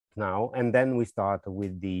now, and then we start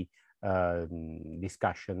with the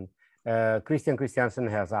discussion. Christian Christiansen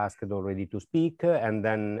has asked already to speak, and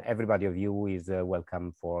then everybody of you is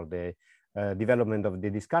welcome for the development of the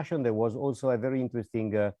discussion. There was also a very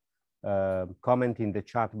interesting comment in the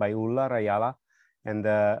chat by Ulla Rayala, and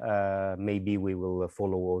maybe we will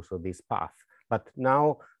follow also this path. But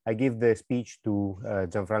now I give the speech to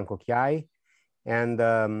Gianfranco Chiai, and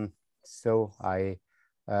so I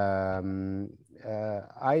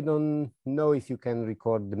don't know if you can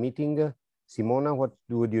record the meeting. Simona, what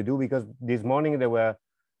would you do? Because this morning there were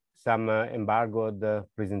some embargoed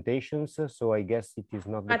presentations, so I guess it is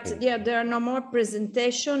not the case. Yeah, there are no more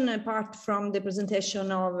presentation apart from the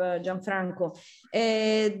presentation of Gianfranco.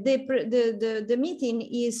 The meeting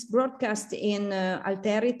is broadcast in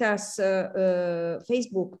Alteritas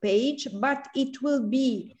Facebook page, but it will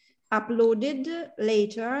be uploaded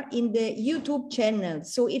later in the YouTube channel.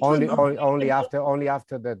 So it only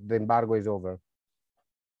after the embargo is over.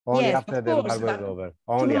 Only yes, after the embargo is over.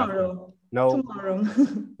 Only tomorrow. After. No, tomorrow.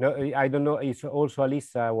 No, I don't know. If also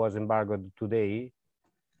Alissa was embargoed today.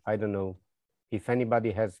 I don't know if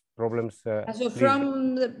anybody has problems. So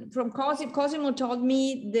from Cosimo told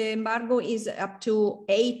me the embargo is up to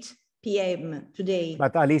 8 p.m. today.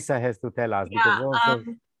 But Alissa has to tell us because also.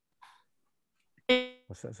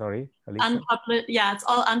 Sorry, Alissa? Yeah, it's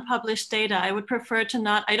all unpublished data. I would prefer to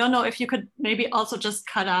not. I don't know if you could maybe also just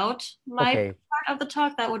cut out my part of the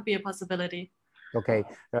talk. That would be a possibility. Okay,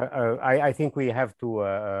 I think we have to,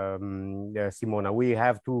 Simona. We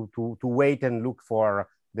have to wait and look for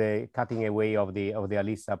the cutting away of the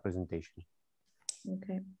Alissa presentation.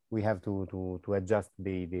 Okay. We have to adjust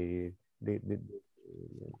the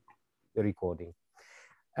recording.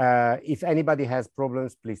 If anybody has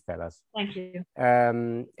problems, please tell us. Thank you.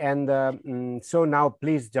 So now,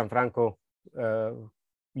 please, Gianfranco,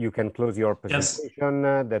 you can close your presentation.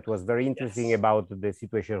 Yes. That was very interesting about the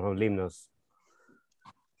situation of Limnos.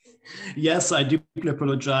 Yes, I deeply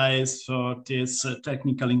apologize for this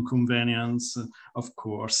technical inconvenience, of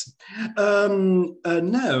course.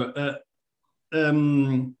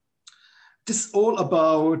 This is all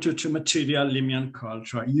about the material Limnian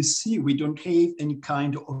culture. You see, we don't have any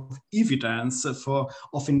kind of evidence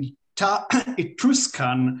of an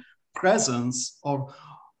Etruscan presence or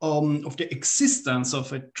of the existence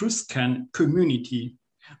of Etruscan community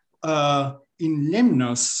in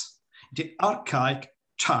Lemnos, the archaic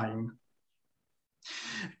time.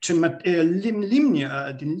 The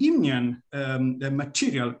Limnian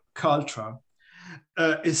material culture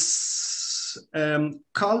is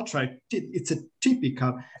culture. It's a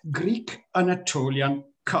typical Greek Anatolian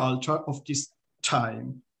culture of this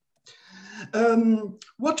time.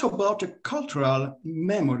 What about the cultural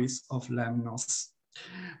memories of Lemnos?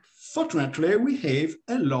 Fortunately, we have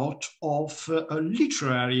a lot of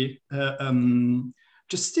literary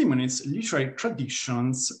testimonies, literary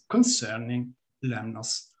traditions concerning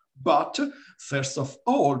Lemnos. But first of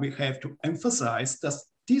all, we have to emphasize that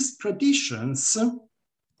these traditions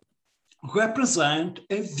represent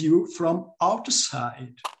a view from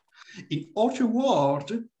outside. In other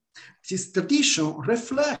words, this tradition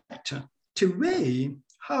reflects the way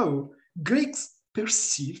how Greeks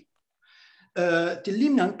perceive the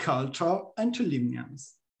Limnian culture and the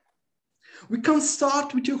Limnians. We can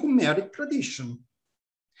start with the Homeric tradition.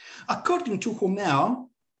 According to Homer,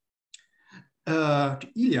 the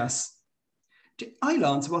Iliad, the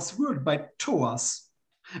island was ruled by Thoas,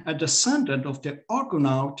 a descendant of the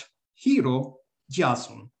Argonaut hero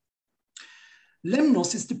Jason.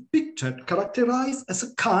 Lemnos is depicted, characterized as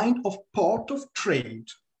a kind of port of trade.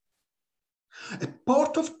 A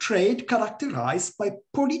port of trade characterized by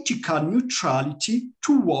political neutrality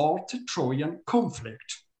toward the Trojan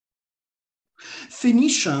conflict.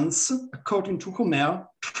 Phoenicians, according to Homer,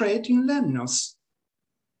 trade in Lemnos.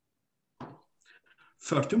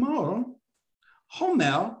 Furthermore,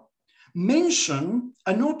 Homer mentions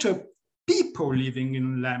another people living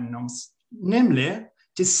in Lemnos, namely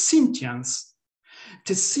the Sintians.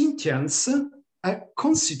 The Sintians are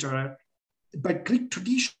considered by Greek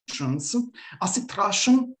traditions as a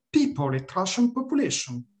Thracian people, a Thracian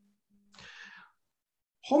population.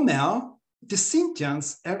 Homer, the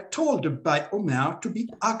Sintians are told by Homer to be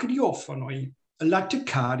agriophonoi, like the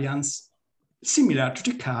Carians, similar to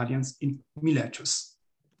the Carians in Miletus.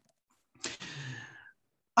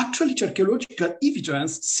 Actually, archaeological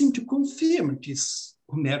evidence seems to confirm this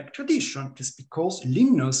Homeric tradition. This is because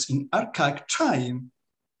Limnos in archaic time,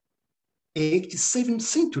 8th to 7th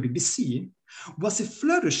century BC, was a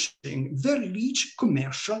flourishing, very rich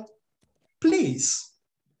commercial place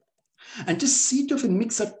and the seat of a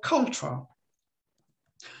mixed culture.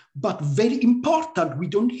 but very important, we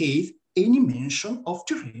don't have any mention of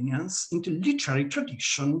Tyrrhenians in the literary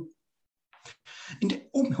tradition in the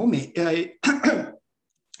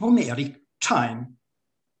Homeric time.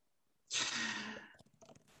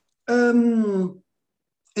 A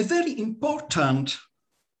very important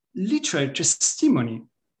literary testimony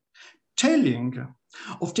telling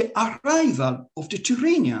of the arrival of the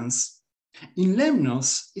Tyrrhenians in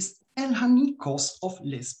Lemnos is Elhanikos of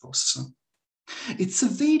Lesbos. It's a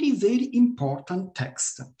very, very important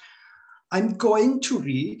text. I'm going to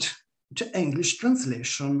read the English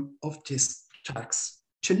translation of this text.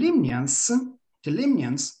 The Lemnians,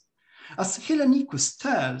 as Hellanicus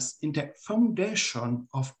tells in the foundation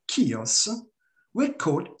of Chios, were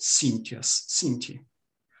called Sinti,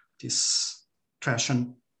 this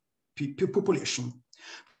Thracian population.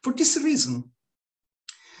 For this reason,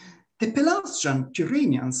 the Pelasgian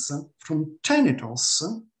Tyrrhenians from Tenedos,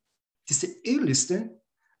 this is the earliest,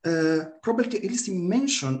 probably the earliest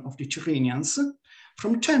mention of the Tyrrhenians,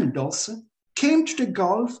 from Tenedos came to the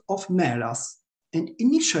Gulf of Melas and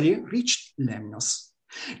initially reached Lemnos.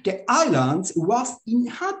 The island was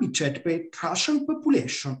inhabited by a Thracian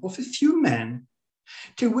population of a few men.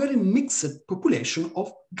 They were a mixed population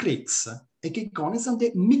of Greeks, Egegones and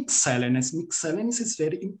the Myxellenes. Myxellenes is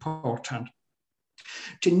very important.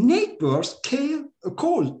 The neighbors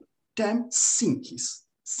called them Sinties,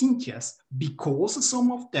 because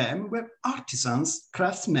some of them were artisans,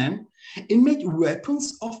 craftsmen, and made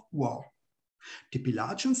weapons of war. The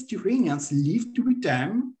Pelagian Tyrrhenians lived with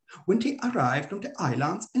them when they arrived on the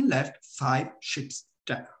islands and left 5 ships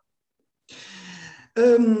there.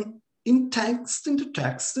 In the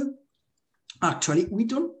text, actually, we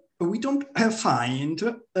don't find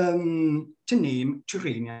the name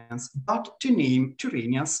Tyrrhenians, but the name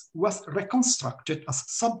Tyrrhenians was reconstructed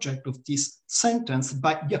as subject of this sentence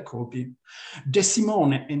by Jacobi. De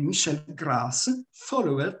Simone and Michel Grasse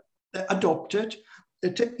adopted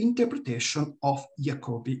the interpretation of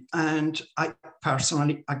Jacobi, and I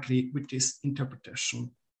personally agree with this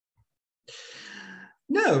interpretation.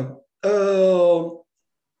 Now, the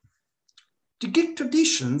Greek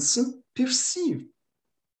traditions perceive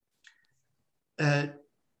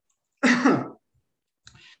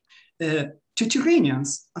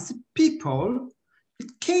Tyrrhenians as a people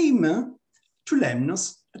that came to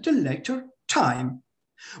Lemnos at a later time.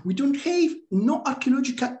 We don't have no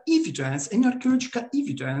archaeological evidence, any archaeological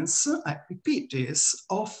evidence, I repeat this,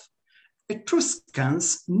 of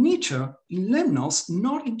Etruscans neither in Lemnos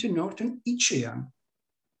nor in the northern Aegean.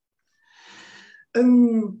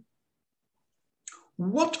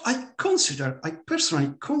 What I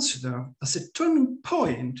personally consider as a turning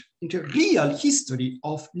point in the real history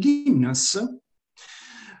of Lemnos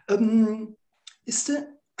is the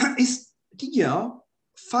year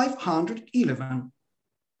 511.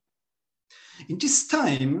 In this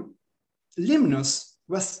time, Lemnos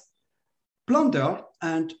was plundered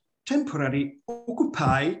and temporarily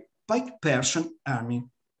occupied by the Persian army.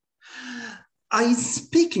 I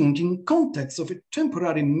speaking in context of a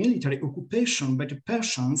temporary military occupation by the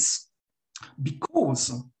Persians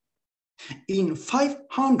because in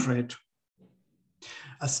 500,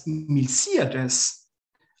 as Miltiades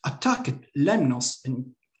attacked Lemnos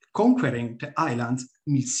and conquering the island,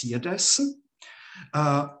 Miltiades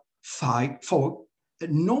fought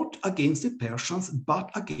not against the Persians, but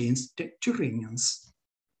against the Tyrrhenians.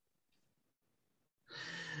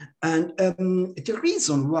 And the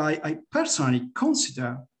reason why I personally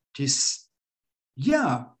consider this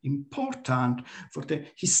important for the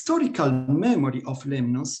historical memory of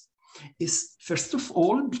Lemnos is, first of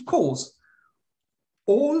all, because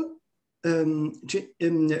all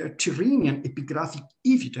Tyrrhenian epigraphic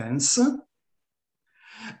evidence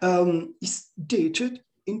is dated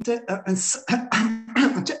in the, at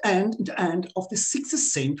the end of the 6th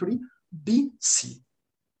century BC.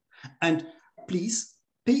 And please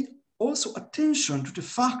pay also attention to the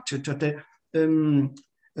fact that the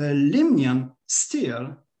Lemnian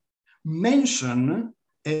still mention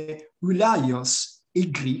Eulaios, a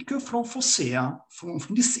Greek from Phocea, from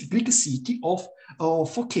this Greek city of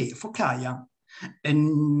Phocaea.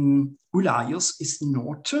 And Eulaios is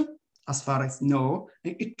not, as far as I know,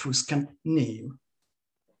 an Etruscan name.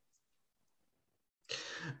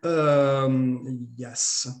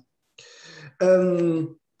 Yes.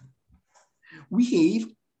 We have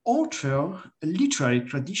other literary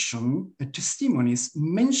tradition testimonies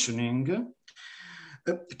mentioning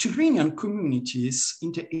Tyrrhenian communities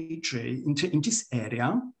in the Aegean, in this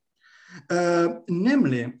area,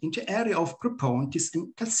 namely in the area of Propontis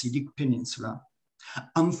and Chalcidic Peninsula.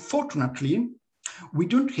 Unfortunately, we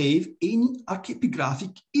don't have any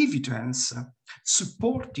archaeographic evidence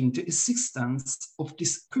supporting the existence of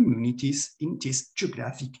these communities in this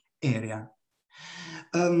geographic area.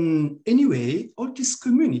 Anyway, all these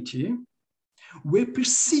communities were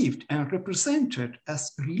perceived and represented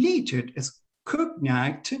as related, as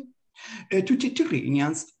cognate to the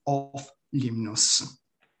Tyrrhenians of Limnos.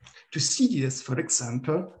 Thucydides, for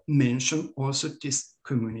example, mentioned also these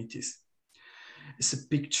communities. It's a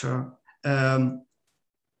picture.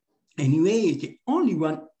 Anyway, the only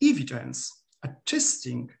one evidence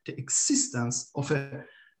attesting the existence of a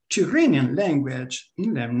Tyrrhenian language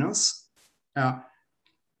in Lemnos,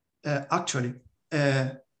 actually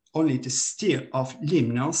only the stele of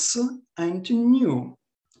Limnos and a new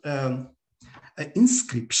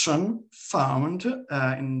inscription found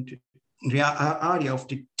in the area of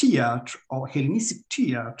the theatre or Hellenistic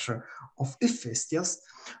theatre of Hephaestus,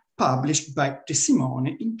 published by De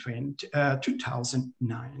Simone in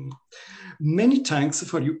 2009. Many thanks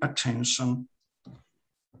for your attention.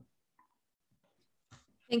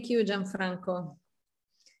 Thank you, Gianfranco.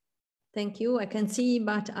 Thank you. I can see,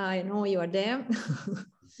 but I know you are there.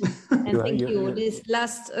 And thank you. This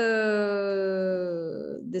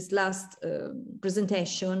last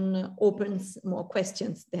presentation opens more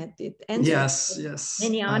questions that it answers. Yes.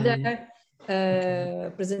 Any other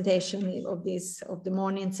presentation of the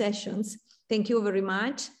morning sessions. Thank you very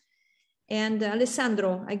much. And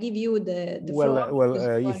Alessandro, I give you the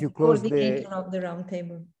floor. If you close the of the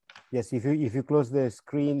roundtable. Yes, if you close the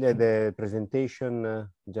screen, the presentation,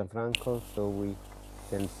 Gianfranco, so we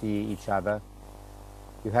can see each other.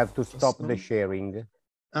 You have to stop the sharing.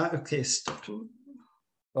 Okay, stop.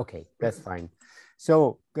 Okay, that's fine.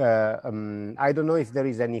 So I don't know if there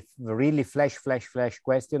is any really flash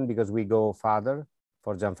question, because we go further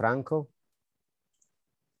for Gianfranco.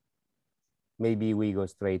 Maybe we go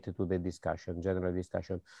straight to the discussion, general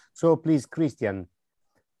discussion. So please, Christian,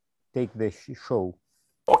 take the show.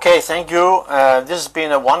 Okay, thank you. This has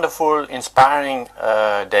been a wonderful, inspiring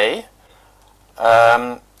day.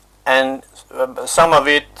 And some of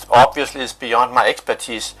it obviously is beyond my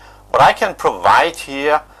expertise. What I can provide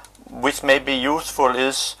here, which may be useful,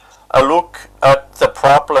 is a look at the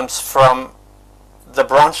problems from the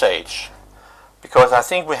Bronze Age. Because I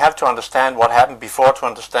think we have to understand what happened before to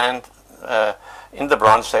understand in the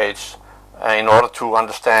Bronze Age in order to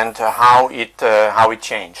understand how it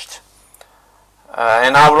changed.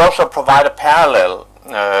 And I will also provide a parallel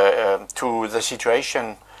to the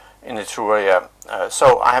situation in Etruria.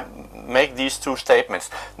 So I make these two statements.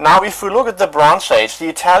 Now, if we look at the Bronze Age, the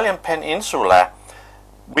Italian peninsula,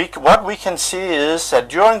 what we can see is that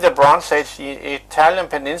during the Bronze Age, the Italian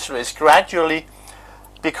peninsula is gradually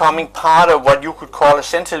becoming part of what you could call a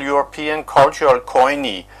Central European cultural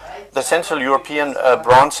koine, the Central European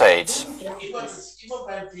Bronze Age.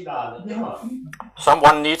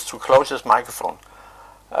 Someone needs to close his microphone.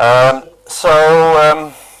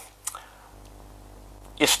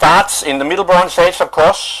 It starts in the Middle Bronze Age, of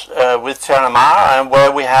course, with Terra Mara, and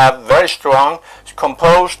where we have very strong,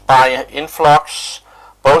 composed by influx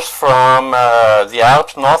both from the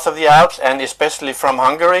Alps, north of the Alps, and especially from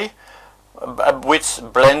Hungary, which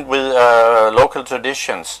blend with local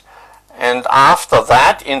traditions. And after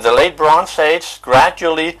that, in the late Bronze Age,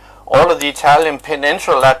 gradually all of the Italian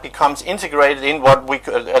peninsula becomes integrated in what we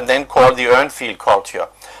could then call the Urnfield culture.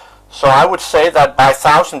 So I would say that by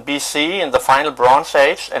 1000 BC in the final Bronze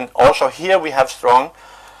Age, and also here we have strong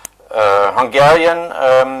Hungarian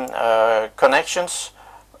connections,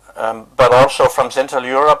 but also from Central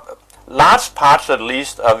Europe, large parts at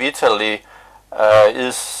least of Italy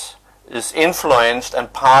is influenced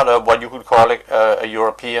and part of what you could call a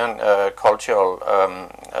European cultural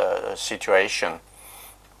situation.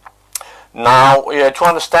 Now, to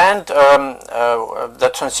understand the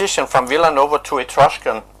transition from Villanova to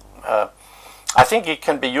Etruscan, I think it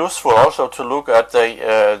can be useful also to look at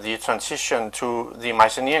the transition to the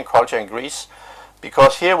Mycenaean culture in Greece,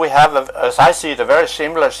 because here we have, as I see it, a very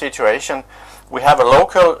similar situation. We have a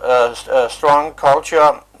local strong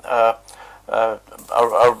culture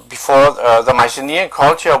before the Mycenaean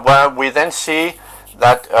culture, where we then see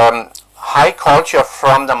that high culture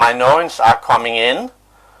from the Minoans are coming in,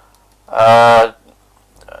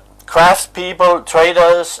 craftspeople,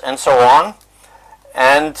 traders, and so on,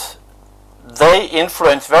 and they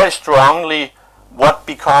influence very strongly what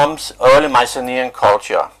becomes early Mycenaean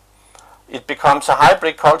culture. It becomes a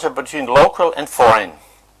hybrid culture between local and foreign.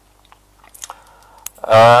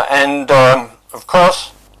 Of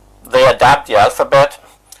course, they adapt the alphabet,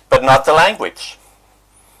 but not the language.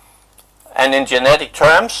 And in genetic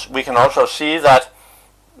terms, we can also see that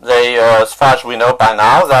they, as far as we know by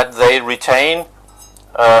now, that they retain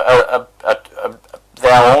their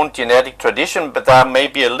own genetic tradition, but there may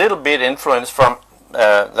be a little bit influence from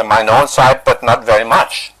the Minoan side, but not very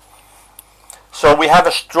much. So we have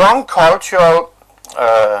a strong cultural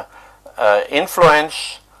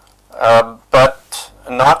influence, but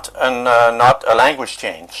not a language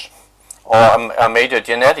change or a major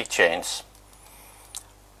genetic change.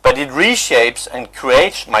 But it reshapes and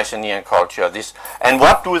creates Mycenaean culture. And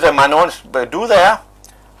what do the Minoans do there?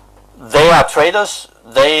 They are traders.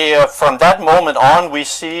 They, from that moment on, we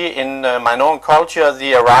see in Minoan culture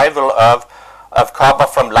the arrival of copper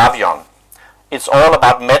from Lavion. It's all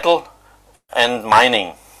about metal and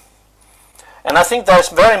mining. And I think there's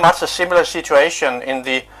very much a similar situation in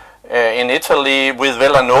Italy with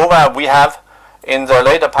Villanova. We have in the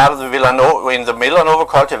later part of the Villanova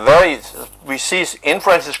culture, we see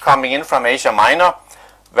influences coming in from Asia Minor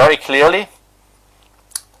very clearly.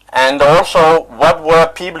 And also, what were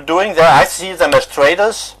people doing there? I see them as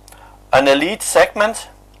traders, an elite segment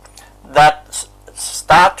that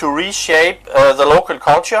start to reshape the local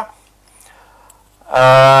culture.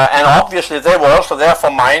 And obviously, they were also there for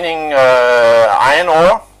mining iron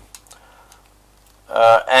ore.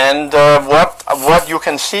 What you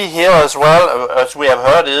can see here as well, as we have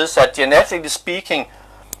heard, is that genetically speaking,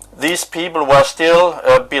 these people were still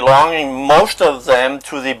belonging, most of them,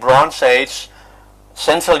 to the Bronze Age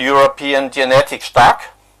Central European genetic stock,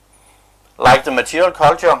 like the material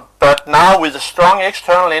culture, but now with a strong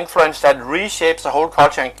external influence that reshapes the whole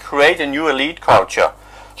culture and create a new elite culture.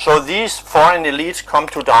 So these foreign elites come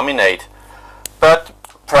to dominate, but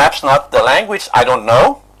perhaps not the language, I don't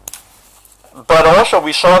know. But also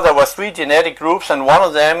we saw there were 3 genetic groups, and one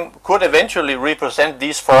of them could eventually represent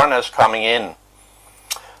these foreigners coming in.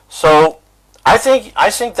 So I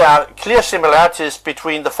think there are clear similarities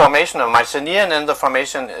between the formation of Mycenaean and the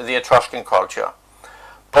formation of the Etruscan culture,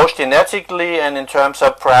 both genetically and in terms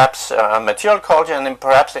of perhaps material culture, and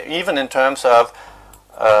perhaps even in terms of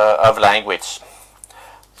language.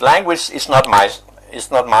 Language is not my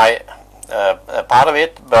part of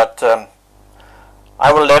it, but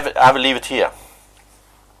I will leave it here.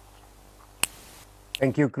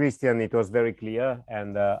 Thank you, Christian. It was very clear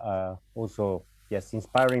and also, yes,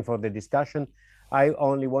 inspiring for the discussion. I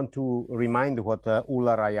only want to remind what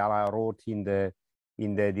Ulla Rajala wrote in the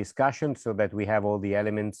discussion, so that we have all the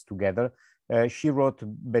elements together. She wrote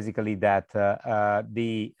basically that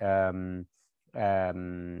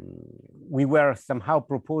we were somehow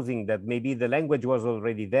proposing that maybe the language was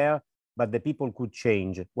already there, but the people could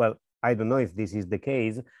change. Well, I don't know if this is the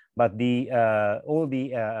case, but all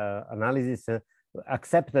the analysis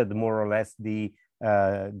accepted more or less the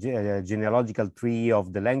genealogical tree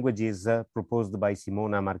of the languages proposed by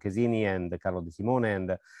Simona Marchesini and Carlo De Simone,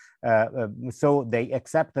 and so they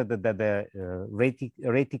accepted that the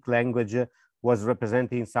Rhaetic language was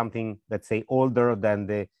representing something, let's say, older than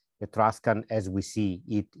the Etruscan as we see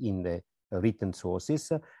it in the written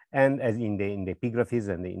sources, and as in the epigraphies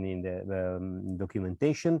and in the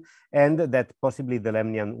documentation, and that possibly the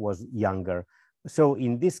Lemnian was younger. So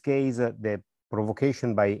in this case, the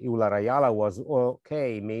provocation by Ulla Rajala was,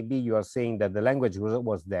 okay, maybe you are saying that the language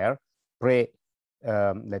was there,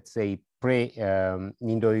 let's say,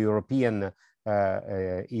 Indo-European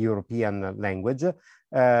European language,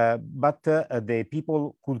 but the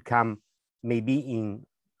people could come maybe in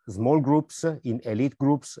small groups, in elite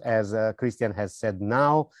groups, as Christian has said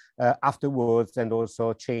now, afterwards, and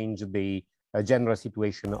also change the general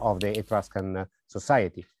situation of the Etruscan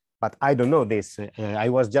society. But I don't know this. I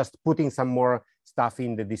was just putting some more stuff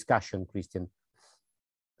in the discussion, Christian.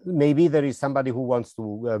 Maybe there is somebody who wants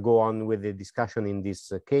to go on with the discussion in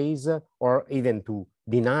this case, or even to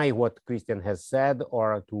deny what Christian has said,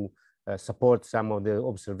 or to support some of the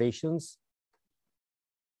observations.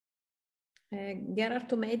 Gerard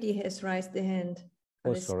Tomedi has raised the hand.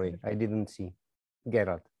 Oh, sorry, I didn't see.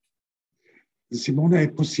 Gerard. Simona,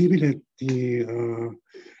 è possibile di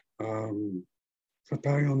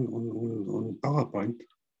trattare un PowerPoint?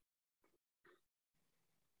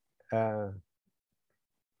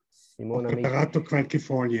 Simona, ho preparato qualche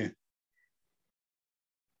foglie.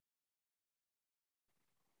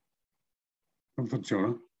 Non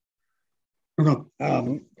funziona? No.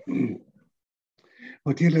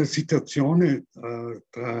 Vuol dire la situazione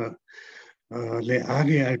tra le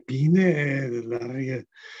aree alpine e l'area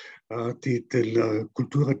della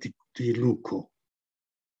cultura di Luco.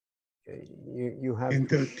 You have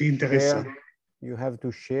ti interessa? You have to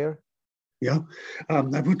share. Yeah, I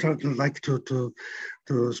would like to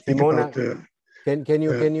speak Simona, about.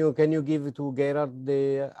 Can you give to Gerard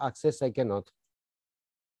the access? I cannot.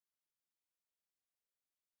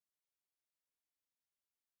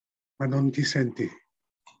 Ma non ti senti?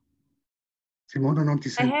 Simona non ti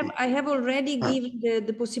senti? I have already given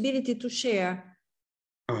the possibility to share.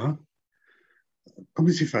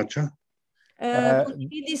 Come si faccia?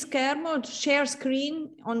 Condividi schermo, share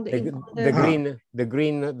screen on the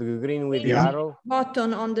green with the arrow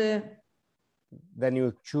button on the. Then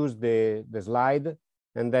you choose the slide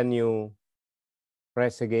and then you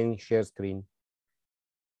press again share screen.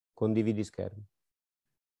 Condividi schermo.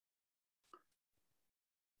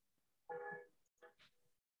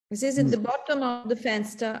 This is at the bottom of the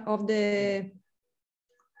Fenster of the.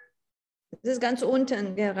 Das ist ganz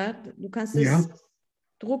unten, Gerhard. Du kannst es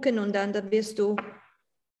drucken und dann wirst du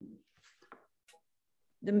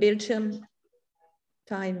den Bildschirm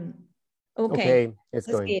teilen. Okay, it's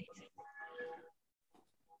going. Geht.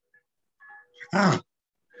 Da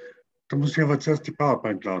muss ich aber zuerst die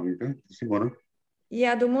PowerPoint laden, gell, Simona?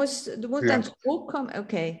 Ja, du musst dann zurückkommen.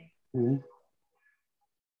 Okay.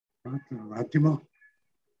 Warte mal.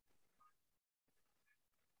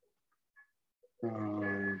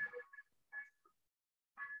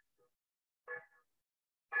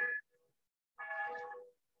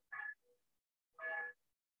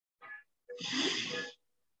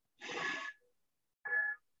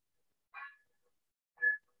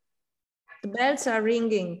 The bells are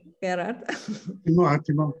ringing, Gerhard. Un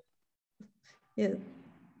attimo. Yeah.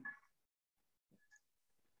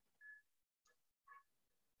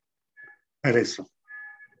 Adesso.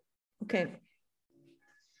 Ok.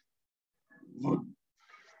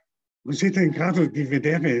 Voi siete in grado di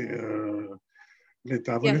vedere le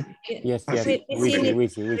tavole? Yes. We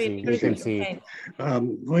see.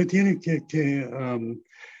 Vuol dire che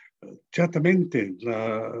certamente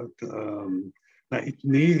la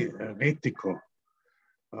etnia Rhaeti Co.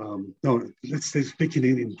 No, let's speak in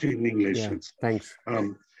English. Yeah, thanks.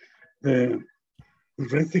 The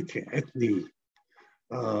Rhaeti ethnic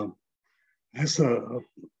has a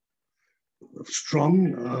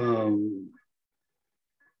strong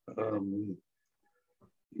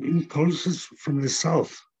impulses from the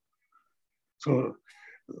south. So,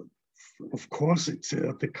 of course, it's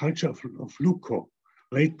the culture of Luco.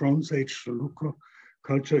 Late Bronze Age Luco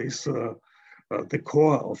culture is the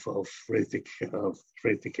core of Rhaetic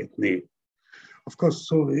ethnic. Of course,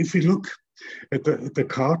 so if we look at the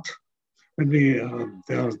card, when we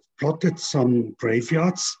there are plotted some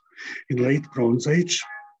graveyards in late Bronze Age,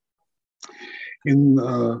 in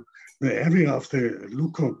the area of the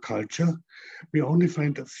Luco culture, we only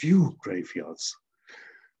find a few graveyards.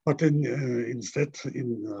 But instead,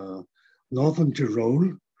 in northern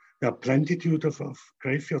Tyrol, there are plenitude of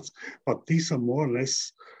graveyards, but these are more or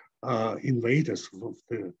less invaders of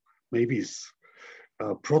the maybe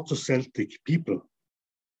Proto-Celtic people,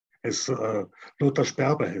 as Lothar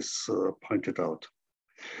Sperber has pointed out.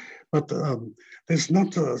 But there's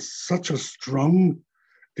not such a strong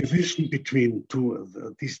division between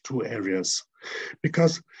these two areas,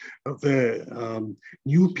 because the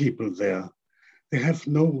new people there, they have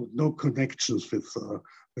no connections with the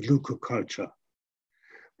Luco culture.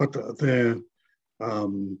 But the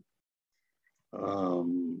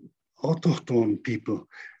autochthone people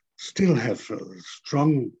still have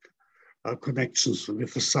strong connections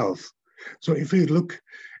with the south. So if we look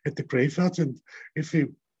at the graveyards and if we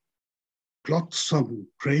plot some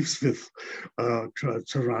graves with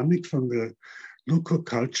ceramic from the Luco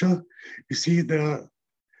culture, you see there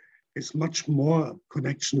is much more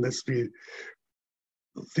connection as we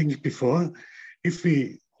think before. If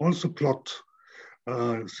we also plot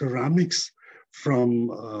ceramics from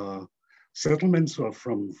settlements or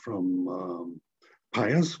from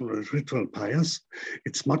pyres, ritual pyres,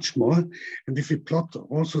 it's much more. And if we plot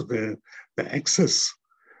also the axis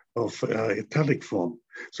of italic form,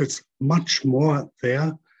 so it's much more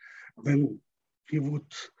there than you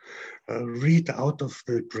would read out of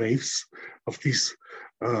the graves of these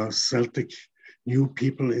Celtic new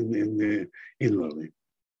people in the Valley.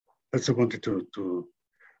 That's what I wanted to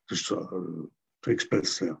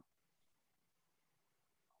express there.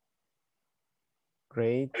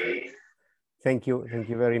 Great. Thank you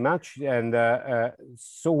very much. And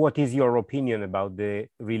so what is your opinion about the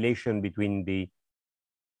relation between the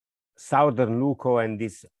Southern Luco and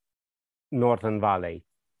this Northern Valley?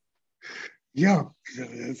 Yeah,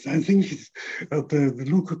 I think the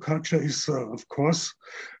Luco culture is, of course,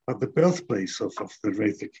 the birthplace of the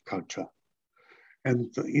Rhaetic culture.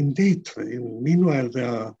 And indeed, meanwhile,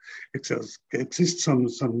 there exists some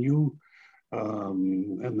new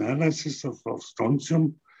analysis of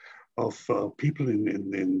strontium of people in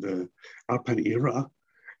the Alpine era,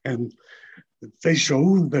 and they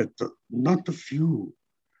show that not a few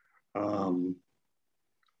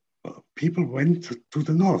people went to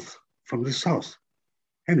the north from the south.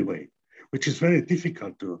 Anyway, which is very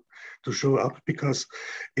difficult to show up, because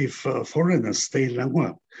if foreigners stay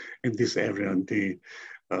longer in this area and they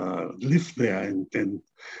live there and then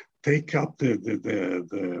take up the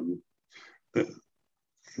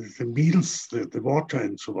meals, the water,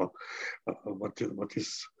 and so on,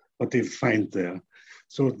 what they find there,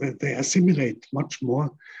 so that they assimilate much more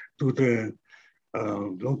to the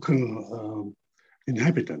local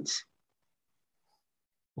inhabitants.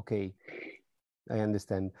 Okay, I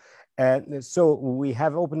understand. So we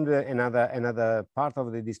have opened another part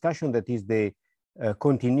of the discussion, that is the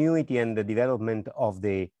continuity and the development of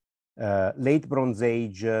the late Bronze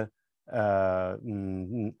Age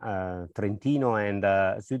Trentino and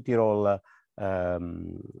Südtirol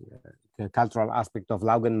cultural aspect of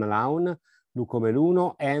Laugenmahlaun,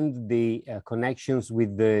 Lucomeluno, and the connections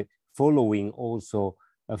with the following also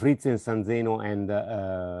Frisian, Sanzeno, and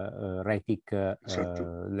Rhaetic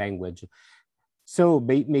language. So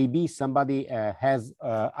maybe somebody has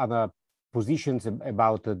other positions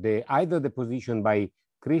about either the position by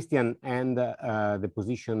Christian and the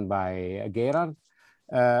position by Gerard.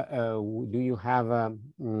 Do you have?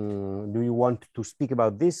 Do you want to speak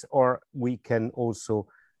about this, or we can also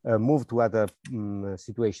move to other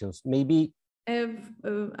situations? Maybe.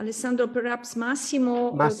 Alessandro, perhaps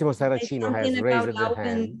Massimo Saracino has raised the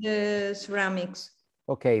hand. Ceramics.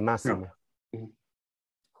 Okay, Massimo. Yeah.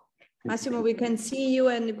 Massimo, we can see you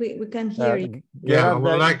and we can hear you. Yeah, I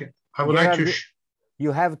would like to.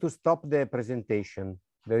 You have to stop the presentation.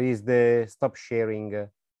 There is the stop sharing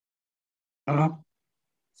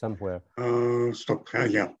somewhere. Stop.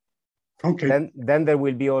 Yeah. Okay. Then there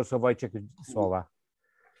will be also Wojciech Słowa.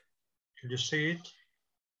 Can you see it?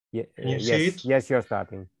 Yeah, yes, you're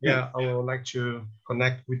starting. Yeah, I would like to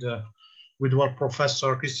connect with what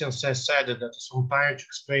Professor Christian said, that sometimes to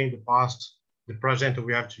explain the past, the present,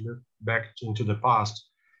 we have to look back into the past.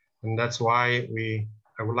 And that's why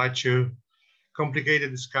I would like to complicate the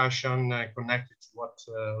discussion connected to what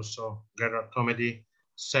also Gerard Tomedy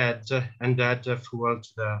said, and that fueled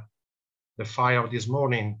the fire of this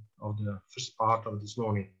morning, of the first part of this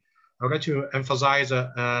morning. I would like to emphasize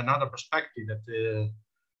another perspective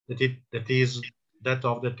that is that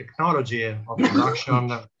of the technology of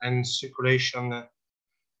production and circulation.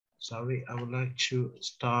 Sorry, I would like to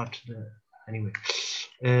start anyway.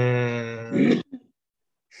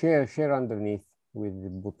 Share underneath with the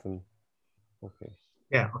button. Okay.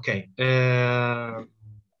 Yeah. Okay. The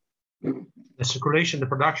circulation, the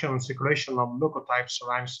production and circulation of local type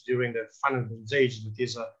ceramics during the final Bronze Age, that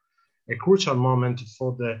is a crucial moment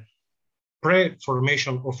for the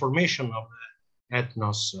pre-formation or formation of the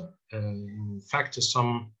ethnos. In fact,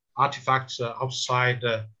 some artifacts outside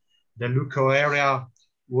the Luco area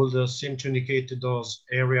would seem to indicate those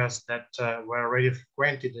areas that were already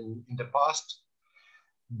frequented in the past,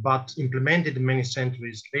 but implemented many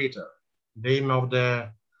centuries later. The aim of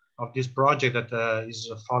this project that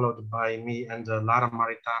is followed by me and Lara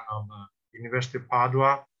Maritan of University of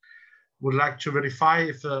Padua would like to verify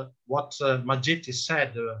if what Maggetti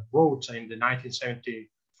said, wrote in the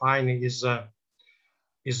 1975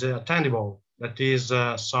 is attainable. That is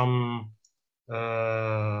some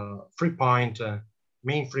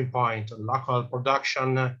main free point, local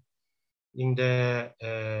production in the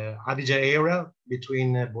Adige area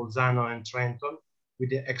between Bolzano and Trento, with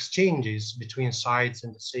the exchanges between sites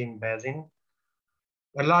in the same basin.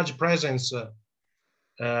 A large presence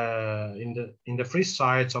in the free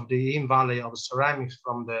sites of the in valley of ceramics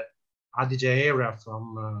from the Adige area,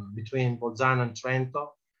 from between Bolzano and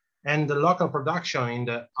Trento, and the local production in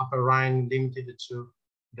the Upper Rhine limited to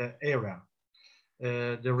the area.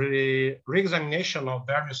 The re-examination of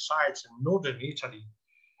various sites in northern Italy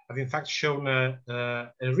have in fact shown a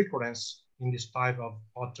recurrence in this type of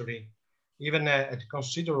pottery, even at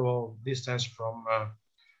considerable distance from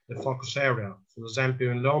the focus area. For example,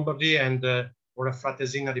 in Lombardy and or a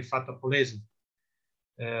Fratesina di Fatto Polese.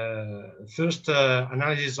 First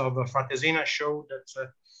analysis of Fratesina showed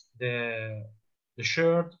that the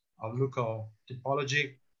sherd of Luco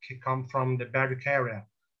typology can come from the Berwick area,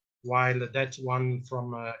 while that one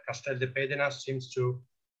from Castel de Pedena seems to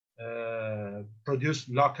produce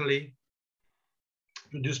locally.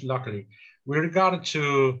 With regard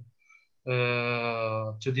to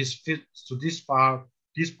this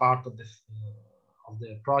part of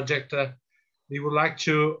the project, we would like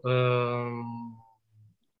to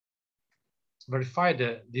verify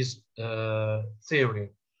this theory.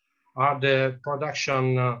 Are the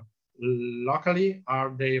production locally? Are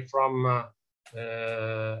they from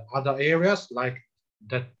other areas like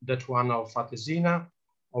that one of Fratesina,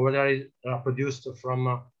 or whether they are produced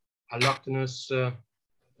from alloctonous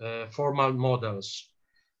formal models?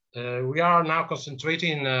 We are now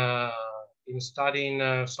concentrating in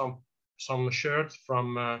studying some sherds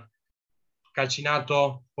from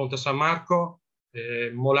Calcinato, Ponte San Marco,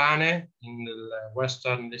 Molane in the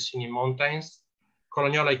western Lessini Mountains,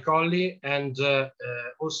 Colognola ai Colli, and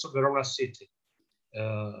also Verona City.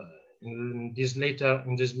 In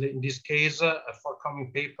this case, a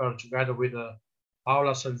forthcoming paper together with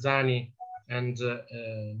Paola Salzani and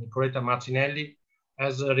Nicoletta Martinelli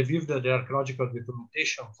has reviewed the archaeological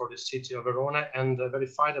documentation for the city of Verona and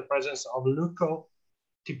verified the presence of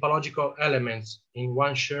typological elements in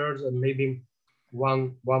one sherd and maybe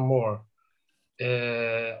one more,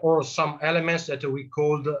 or some elements that we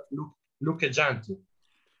called luccheggianti,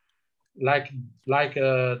 like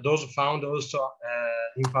those found also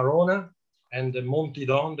in Parona and the Monti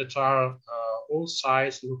Don, that are all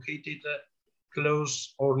sites located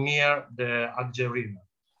close or near the Adige River.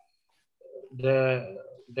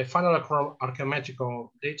 The final archaeometrical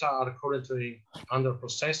data are currently under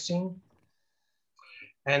processing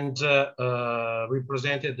and we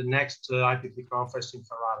presented the next IPP conference in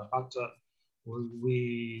Ferrara, but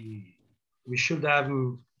we should have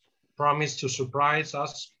promised to surprise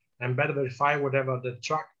us and better verify whatever the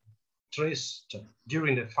track traced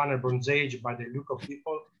during the final Bronze Age by the Luco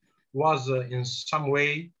people was in some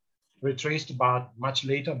way retraced, but much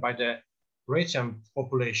later by the Rhaetian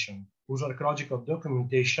population, whose archaeological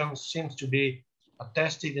documentation seems to be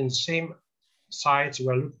attested in the same sites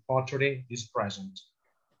where Luco pottery is present.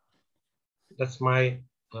 That's my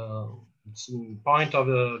point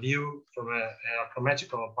of view from an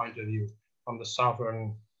archaeometrical point of view from the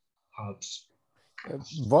Southern Alps.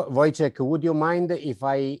 Wojciech, would you mind if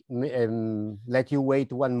I let you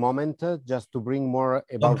wait one moment just to bring more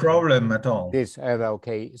about... No problem at all. This,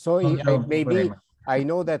 okay. So maybe I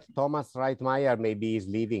know that Thomas Reitmeier maybe is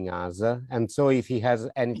leaving us, and so if he has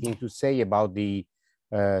anything to say about the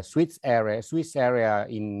Swiss area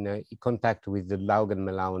in contact with the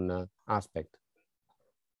Laugenmelaun aspect.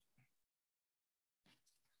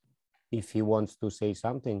 If he wants to say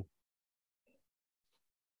something.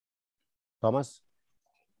 Thomas,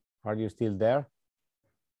 are you still there?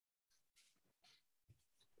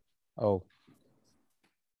 Oh.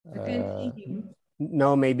 I can't see him.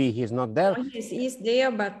 No, maybe he's not there. Oh, he's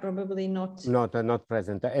there, but probably not. Not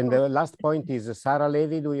present. And the last point is, Sarah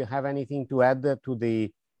Levy, do you have anything to add to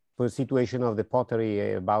the situation of the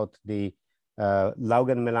pottery about the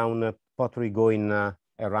Laugenmelaun pottery going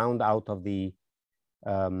around out of the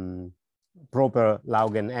proper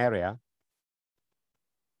Laugen area?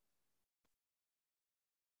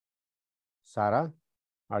 Sarah,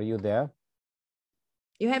 are you there?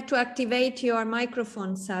 You have to activate your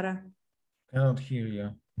microphone, Sarah. Cannot hear you.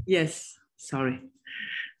 Yes, sorry.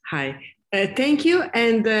 Hi, thank you.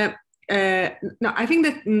 And no, I think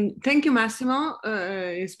that thank you, Massimo.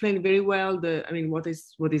 Explained very well what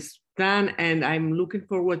is done, and I'm looking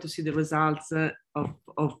forward to see the results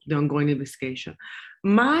of the ongoing investigation.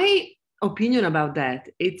 My opinion about that,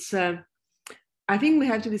 it's I think we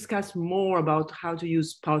have to discuss more about how to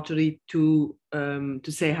use pottery to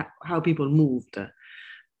say how people moved.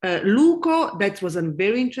 Luco, that was a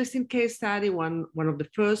very interesting case study, one of the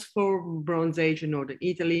first 4 Bronze Age in Northern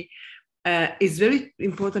Italy, is very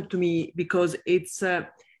important to me because it's a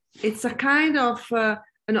kind of,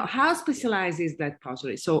 how specialized is that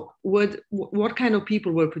pottery? So what kind of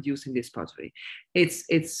people were producing this pottery? It's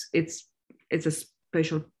a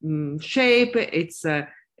special shape,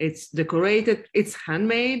 it's decorated, it's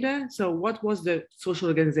handmade. So what was the social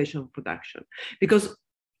organization of production? Because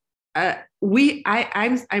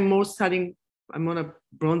I'm more studying, I'm not a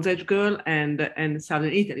Bronze Age girl and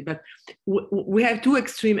Southern Italy, but we have 2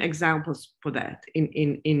 extreme examples for that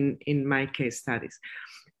in my case studies.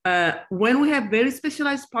 When we have very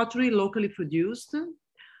specialized pottery locally produced,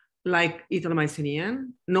 like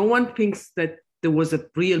Italo-Mycenaean, no one thinks that there was a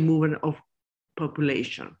real movement of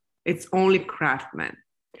population. It's only craftsmen.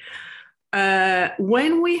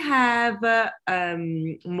 When we have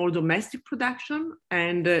more domestic production,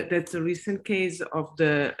 and that's a recent case of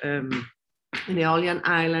the Aeolian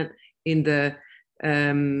Island in the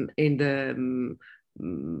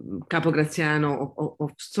Capograziano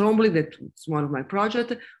of Stromboli, that's one of my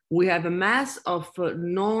projects, we have a mass of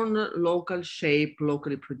non-local shape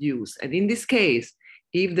locally produced. And in this case,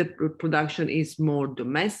 if the production is more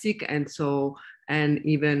domestic and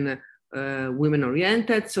even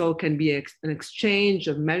women-oriented, so can be an exchange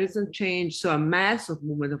of marriage and change, so a mass of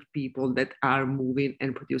movement of people that are moving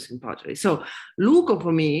and producing pottery. So Luco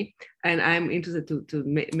for me, and I'm interested to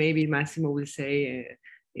maybe Massimo will say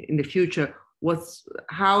in the future,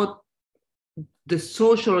 how the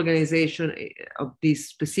social organization of this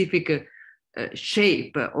specific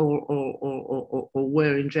shape or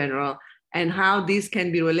were in general, and how this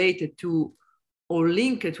can be related to or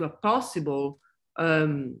linked to a possible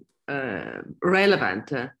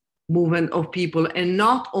relevant movement of people, and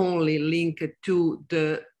not only linked to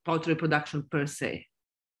the pottery production per se.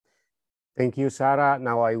 Thank you, Sarah.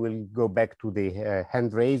 Now I will go back to the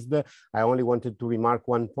hand raised. I only wanted to remark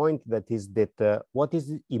one point, that is that what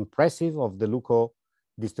is impressive of the Luco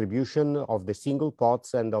distribution of the single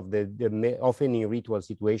pots and of the often in ritual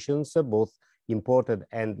situations, both imported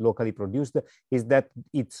and locally produced, is that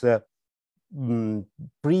it's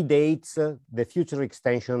predates the future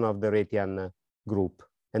extension of the Rhaetian group.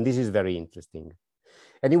 And this is very interesting.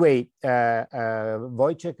 Anyway,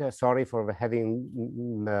 Wojciech, sorry for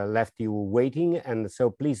having left you waiting. And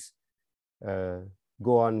so please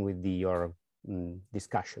go on with your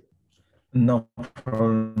discussion. No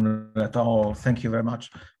problem at all. Thank you very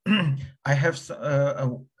much. I have a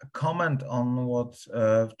comment on what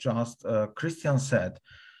just Christian said.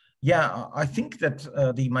 Yeah, I think that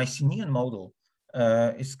the Mycenaean model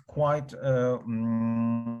is quite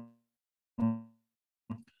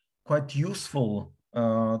useful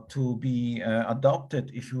to be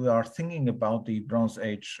adopted if we are thinking about the Bronze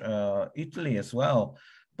Age Italy as well.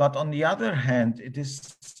 But on the other hand, it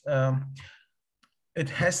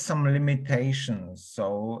has some limitations.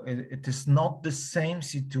 So it is not the same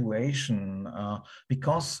situation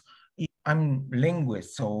because I'm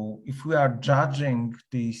linguist. So if we are judging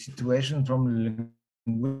the situation from a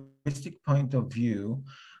linguistic point of view,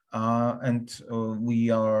 and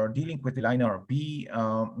we are dealing with the liner B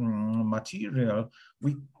material,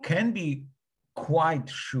 we can be quite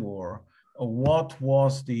sure what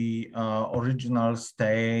was the original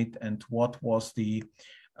state and what was the,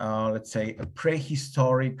 let's say, a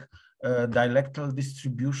prehistoric dialectal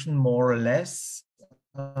distribution, more or less,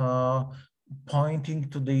 pointing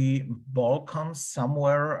to the Balkans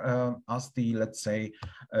somewhere as the, let's say,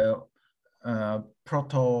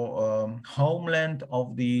 proto-homeland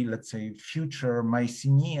of the, let's say, future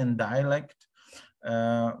Mycenaean dialect.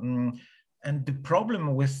 And the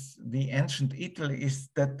problem with the ancient Italy is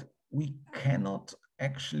that we cannot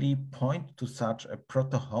actually point to such a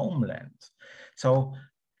proto-homeland. So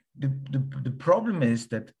the problem is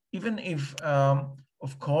that even if,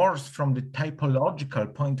 of course, from the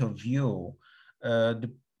typological point of view,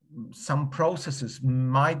 some processes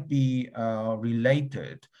might be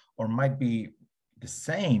related or might be the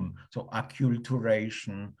same, so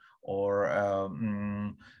acculturation or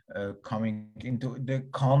coming into the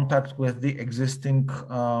contact with the existing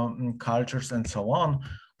cultures and so on,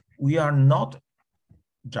 we are not,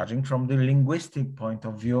 judging from the linguistic point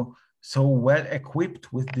of view, so well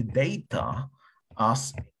equipped with the data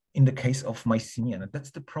as in the case of Mycenaean. And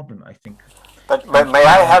that's the problem, I think. But may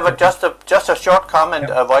I have just a short comment,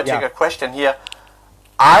 Wojciech, a question here.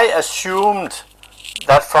 I assumed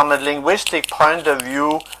that from a linguistic point of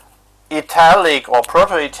view, Italic or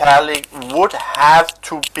Proto-Italic would have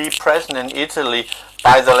to be present in Italy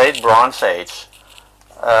by the late Bronze Age.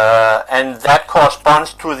 And that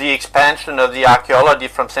corresponds to the expansion of the archaeology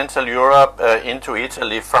from Central Europe into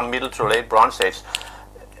Italy from Middle to Late Bronze Age.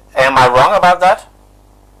 Am I wrong about that?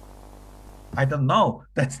 I don't know.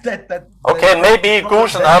 Okay, maybe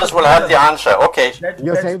Goose and others will have the answer. Okay.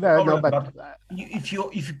 You say that, no, but if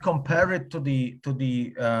you compare it to the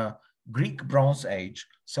Greek Bronze Age,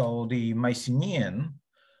 so the Mycenaean,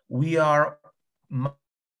 we are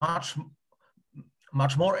much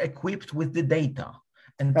more equipped with the data.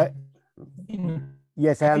 And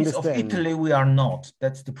yes, I understand. Of Italy, we are not.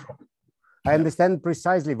 That's the problem. I understand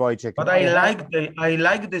precisely, Wojciech. But I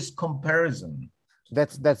like this comparison.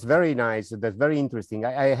 That's very nice. That's very interesting.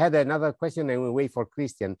 I had another question, and we wait for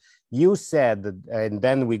Christian. You said, and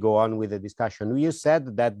then we go on with the discussion. You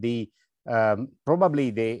said that the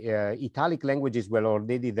probably the Italic languages were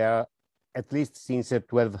already there at least since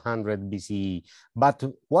 1200 BCE. But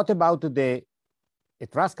what about the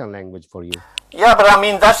Etruscan language for you? Yeah, but I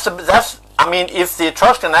mean I mean, if the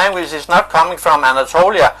Etruscan language is not coming from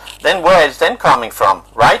Anatolia, then where is it then coming from,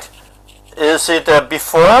 right? Is it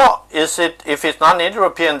before? Is it, if it's not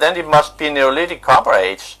Indo-European, then it must be Neolithic Copper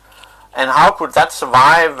Age. And how could that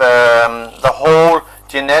survive the whole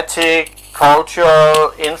genetic,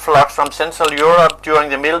 cultural influx from Central Europe during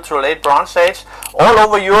the Middle to Late Bronze Age? All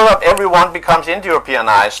over Europe, everyone becomes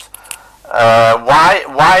Indo-Europeanized.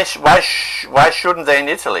 Why shouldn't they in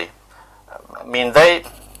Italy? I mean, I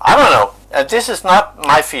don't know. This is not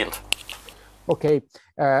my field. Okay.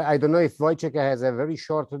 I don't know if Wojciech has a very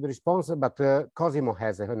short response, but Cosimo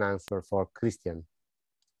has an answer for Christian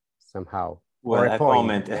somehow. Well, a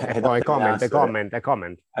comment. A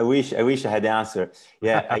comment. I wish I had the answer.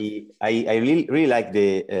 Yeah, I really like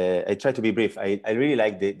the. I try to be brief. I really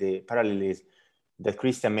like the parallelism that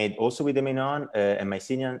Christian made also with the Menon and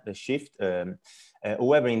Mycenaean shift.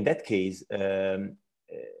 However, in that case, the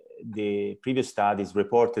previous studies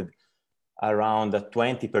reported around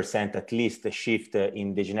 20% at least a shift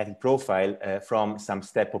in the genetic profile from some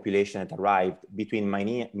steppe population that arrived between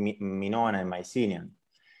Minoan and Mycenaean.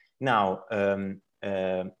 Now,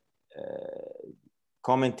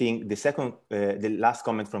 commenting the last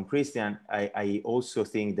comment from Christian, I also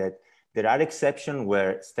think that there are exceptions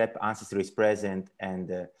where steppe ancestry is present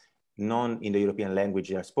and non-Indo-European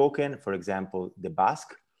languages are spoken, for example, the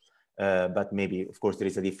Basque. But maybe, of course, there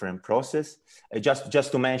is a different process.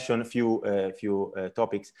 Just to mention a few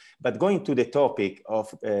topics. But going to the topic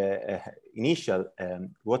of initial,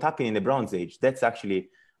 what happened in the Bronze Age, that's actually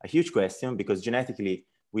a huge question because genetically,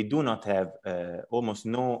 we do not have almost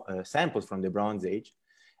no samples from the Bronze Age.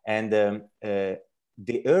 And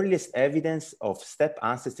the earliest evidence of steppe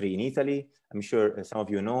ancestry in Italy, I'm sure some of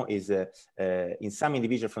you know, is in some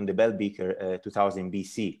individual from the Bell Beaker 2000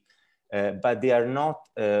 BC. But they are not,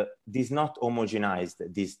 this is not homogenized,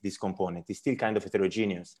 this component. It's still kind of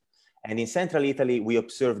heterogeneous. And in central Italy, we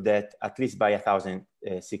observed that at least by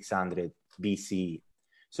 1600 BCE.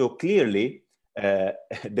 So clearly,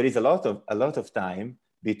 there is a lot of time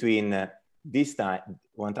between this time,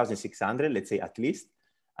 1600, let's say at least,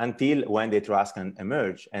 until when the Etruscans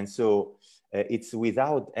emerged. And so it's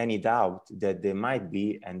without any doubt that there might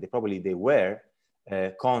be, and probably they were,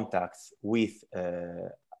 contacts with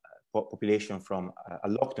population from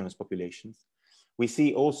alloctonous populations. We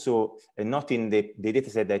see also, not in the data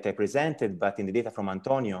set that I presented, but in the data from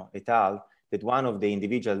Antonio et al., that one of the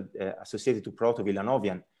individuals associated to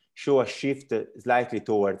Proto-Villanovian show a shift slightly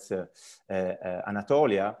towards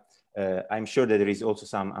Anatolia. I'm sure that there is also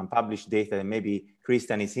some unpublished data that maybe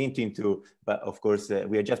Christian is hinting to, but of course,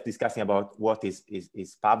 we are just discussing about what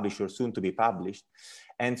is published or soon to be published.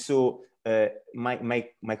 And so my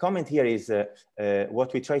comment here is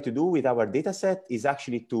what we try to do with our data set is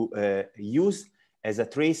actually to use as a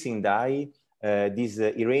tracing die this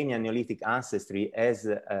Iranian Neolithic ancestry as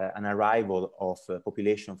an arrival of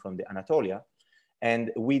population from the Anatolia.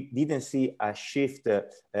 And we didn't see a shift,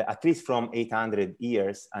 at least from 800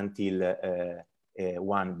 years until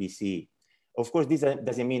 1 BCE. Of course, this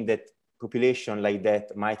doesn't mean that population like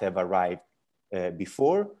that might have arrived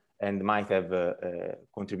before and might have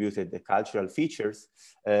contributed the cultural features,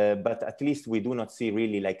 but at least we do not see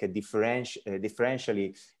really like a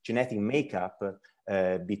differentially genetic makeup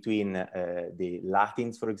between the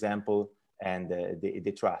Latins, for example, and the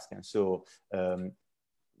Etruscans. So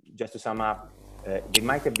just to sum up, there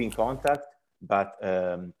might have been contact, but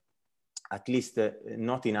at least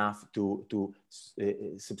not enough to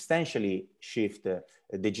substantially shift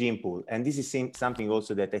the gene pool. And this is something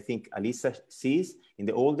also that I think Alissa sees in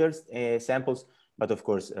the older samples, but of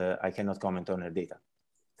course, I cannot comment on her data.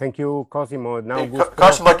 Thank you, Cosimo. Now,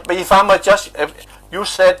 Cosimo, but if I might just, you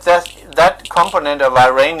said that that component of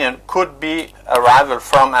Iranian could be arrival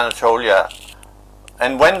from Anatolia.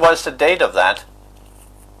 And when was the date of that?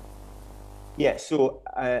 Yeah, so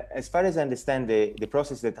as far as I understand the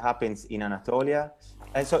process that happens in Anatolia,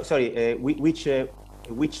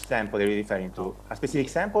 which sample are you referring to? A specific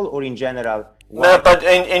sample or in general? No, but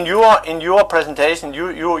in your presentation,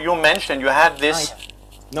 you mentioned you had this.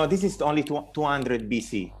 No, this is only 200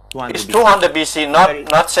 BC. It's 200 BC,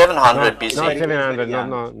 not 700 BC. Not 700,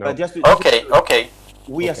 no. But just okay.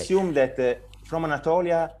 We assume that from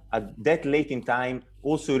Anatolia, at that late in time,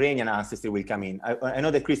 also Iranian ancestry will come in. I know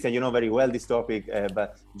that, Christian, you know very well this topic,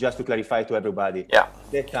 but just to clarify to everybody,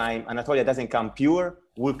 that time, Anatolia doesn't come pure,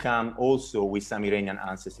 will come also with some Iranian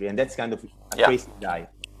ancestry, and that's kind of a crazy die.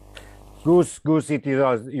 Goose, it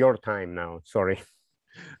is your time now, sorry.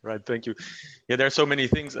 Right, thank you. Yeah, there are so many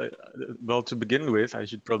things. Well, to begin with, I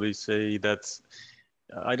should probably say that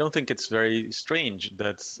I don't think it's very strange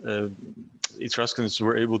that Etruscans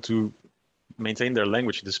were able to maintain their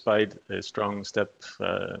language despite a strong steppe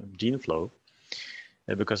gene flow,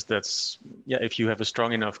 because that's, if you have a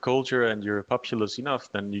strong enough culture and you're populous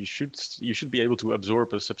enough, then you should be able to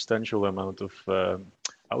absorb a substantial amount of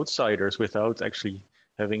outsiders without actually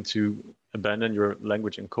having to abandon your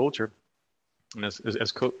language and culture. And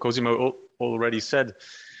as Cosimo already said,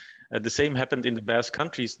 the same happened in the Basque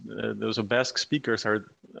countries. Those Basque speakers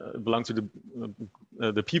belong to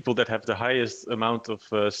the people that have the highest amount of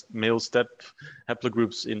male steppe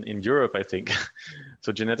haplogroups in Europe, I think.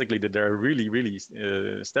 So genetically, they're really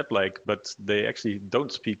steppe-like, but they actually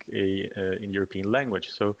don't speak a in European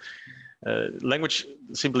language. So language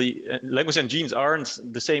and genes aren't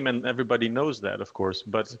the same, and everybody knows that, of course.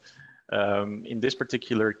 But in this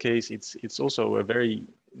particular case, it's also a very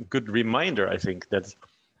good reminder, I think, that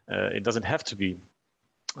it doesn't have to be.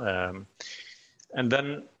 And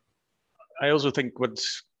then I also think what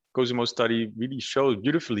Cosimo's study really shows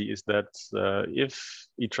beautifully is that if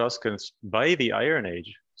Etruscans by the Iron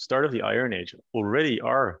Age, start of the Iron Age, already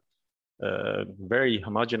are very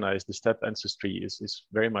homogenized, the steppe ancestry is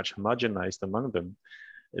very much homogenized among them,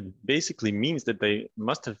 it basically means that they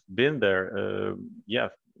must have been there,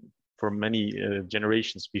 for many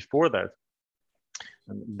generations before that.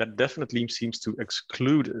 And that definitely seems to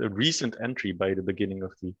exclude a recent entry by the beginning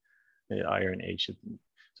of the Iron Age.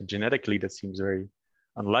 So genetically, that seems very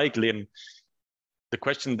unlikely. And the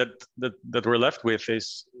question that we're left with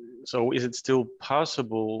is, so is it still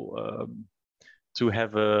possible to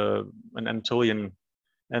have an Anatolian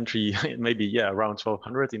entry, maybe around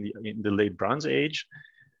 1200 in the late Bronze Age?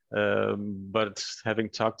 But having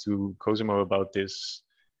talked to Cosimo about this,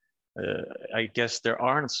 I guess there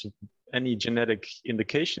aren't any genetic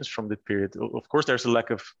indications from the period. Of course, there's a lack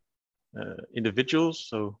of individuals.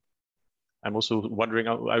 So I'm also wondering,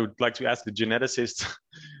 I would like to ask the geneticist,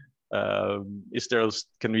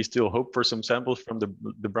 can we still hope for some samples from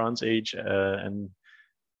the Bronze Age? And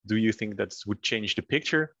do you think that would change the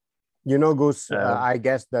picture? You know, Gus, I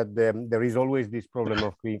guess that there is always this problem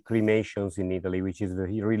of cremations in Italy, which is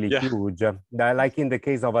really huge. Like in the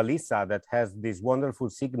case of Alissa, that has this wonderful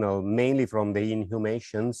signal, mainly from the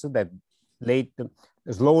inhumations that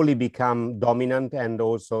slowly become dominant and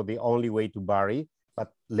also the only way to bury,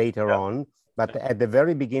 but later on. But at the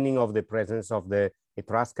very beginning of the presence of the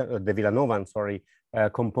Etruscan, the Villanovan,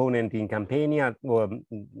 component in Campania,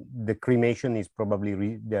 the cremation is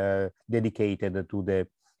probably dedicated to the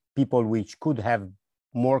people which could have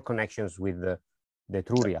more connections with the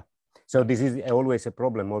Etruria. So this is always a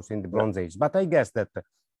problem also in the Bronze Age. But I guess that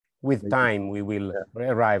with time we will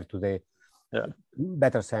arrive to the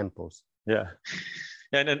better samples. Yeah.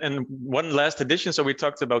 And one last addition. So we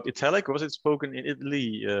talked about Italic. Was it spoken in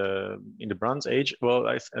Italy in the Bronze Age? Well,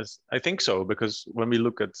 I think so, because when we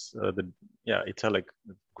look at the Italic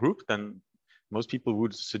group, then most people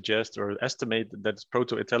would suggest or estimate that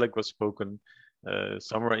Proto-Italic was spoken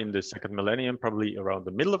somewhere in the second millennium, probably around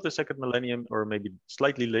the middle of the second millennium, or maybe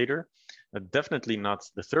slightly later. Definitely not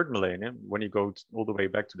the third millennium. When you go all the way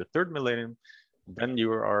back to the third millennium, then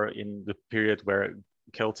you are in the period where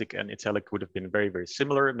Celtic and Italic would have been very, very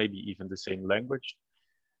similar, maybe even the same language.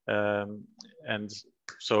 And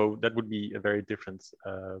so that would be a very different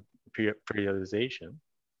periodization.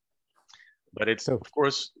 But it's, of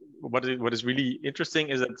course, what is really interesting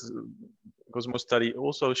is that Cosimo's study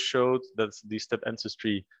also showed that the steppe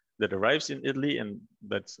ancestry that arrives in Italy, and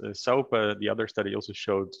that Saupa, the other study, also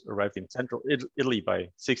showed arrived in central Italy by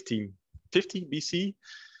 1650 BC,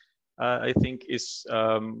 I think is,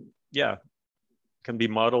 can be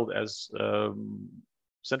modeled as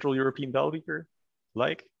Central European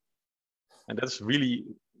Dalbeker-like. And that's really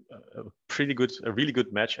a really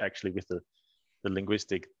good match actually with the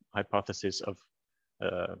linguistic hypothesis of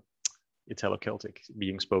Italo-Celtic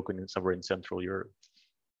being spoken somewhere in Central Europe.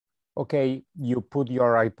 Okay, you put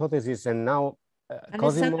your hypothesis, and now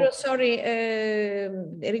Alessandro, sorry,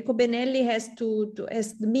 Enrico Benelli has to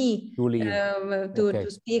ask me to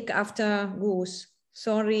speak after Gus.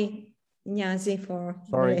 Sorry, Ignasi, for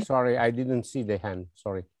sorry, I didn't see the hand.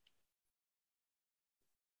 Sorry.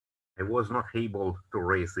 I was not able to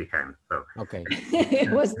raise the hand. So. Okay.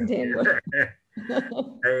 It wasn't able.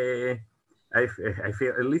 I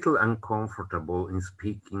feel a little uncomfortable in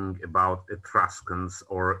speaking about Etruscans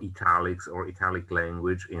or Italics or Italic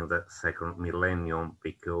language in the second millennium,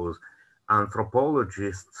 because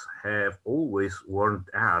anthropologists have always warned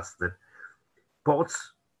us that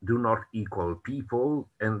pots do not equal people,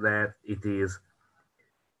 and that it is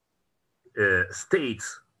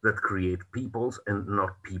states that create peoples and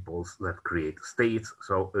not peoples that create states.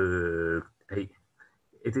 So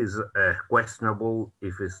it is questionable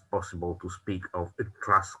if it's possible to speak of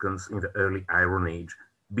Etruscans in the early Iron Age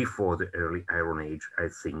before the early Iron Age. I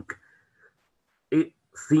think a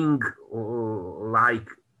thing like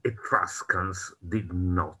Etruscans did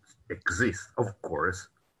not exist. Of course,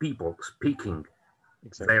 people speaking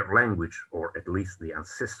their language, or at least the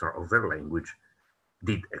ancestor of their language,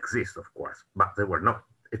 did exist, of course, but they were not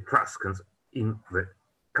Etruscans in the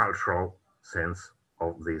cultural sense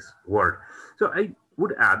of this word. So I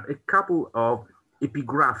would add a couple of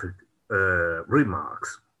epigraphic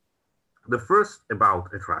remarks. The first about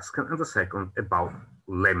Etruscan and the second about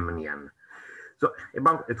Lemnian. So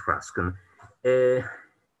about Etruscan, the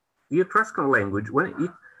Etruscan language, when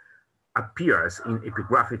it appears in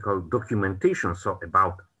epigraphical documentation, so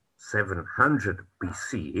about 700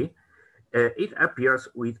 BC, it appears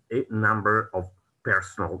with a number of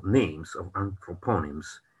personal names, of anthroponyms.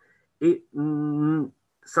 A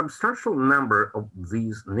substantial number of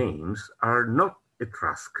these names are not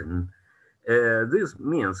Etruscan. This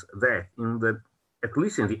means that at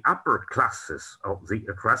least in the upper classes of the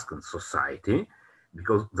Etruscan society,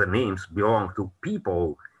 because the names belong to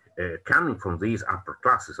people coming from these upper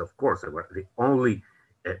classes, of course, they were the only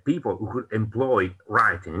people who could employ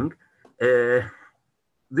writing. The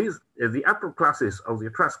upper classes of the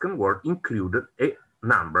Etruscan world included a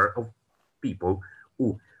number of people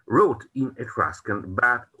who wrote in Etruscan,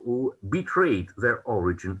 but who betrayed their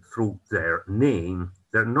origin through their name,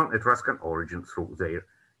 their non-Etruscan origin through their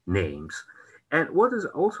names. And what is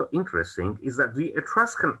also interesting is that the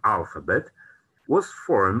Etruscan alphabet was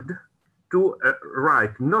formed to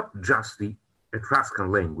write not just the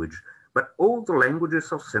Etruscan language, but all the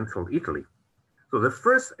languages of Central Italy. So the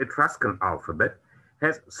first Etruscan alphabet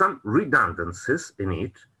has some redundancies in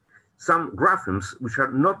it, some graphemes which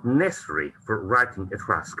are not necessary for writing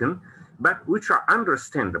Etruscan, but which are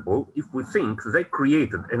understandable if we think they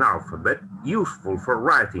created an alphabet useful for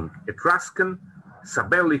writing Etruscan,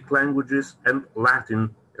 Sabellic languages, and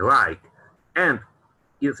Latin alike. And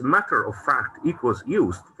as a matter of fact, it was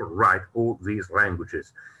used to write all these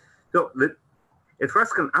languages. So the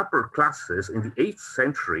Etruscan upper classes in the 8th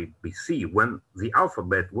century BC, when the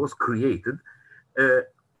alphabet was created,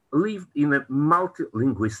 lived in a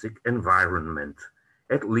multilinguistic environment,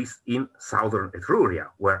 at least in southern Etruria,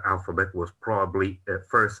 where alphabet was probably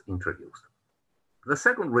first introduced. The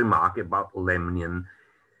second remark about Lemnian,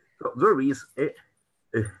 so there is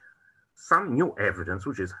some new evidence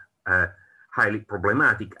which is highly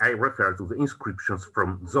problematic. I refer to the inscriptions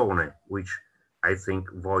from Zone, which I think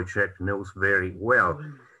Wojciech knows very well.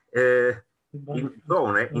 In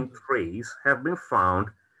Zone, in Thrace, have been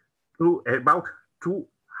found through about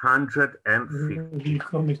 250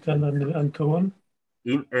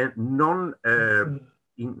 in a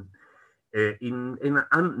in an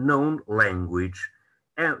unknown language,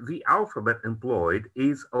 and the alphabet employed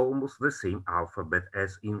is almost the same alphabet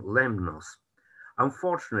as in Lemnos.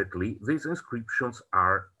 Unfortunately, these inscriptions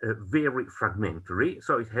are very fragmentary,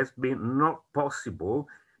 so it has been not possible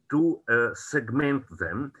to segment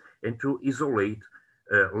them and to isolate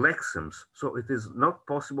lexemes. So it is not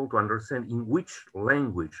possible to understand in which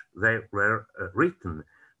language they were written,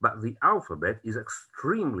 but the alphabet is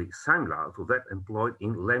extremely similar to that employed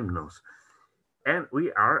in Lemnos. And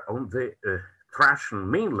we are on the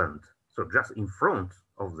Thracian mainland, so just in front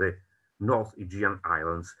of the North Aegean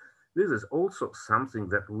Islands. This is also something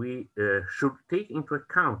that we should take into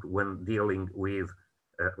account when dealing with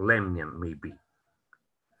Lemnian, maybe.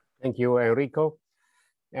 Thank you, Enrico.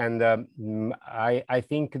 And I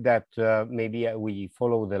think that maybe we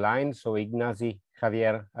follow the line. So Ignacy,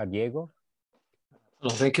 Javier, Diego.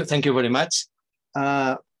 Well, thank you very much.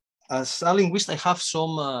 As a linguist, I have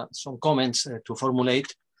some comments to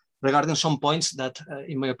formulate regarding some points that,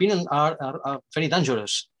 in my opinion, are very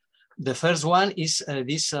dangerous. The first one is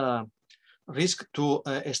this risk to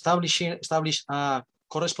establish a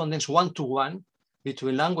correspondence one-to-one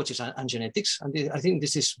between languages and genetics. And I think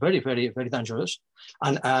this is very, very, very dangerous.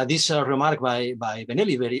 And this remark by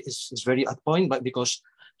Benelli is very at point, but because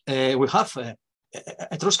we have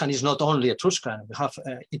Etruscan is not only Etruscan, we have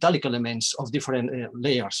Italic elements of different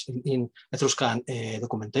layers in Etruscan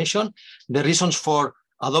documentation. The reasons for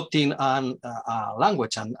adopting a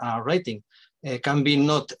language and writing can be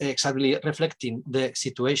not exactly reflecting the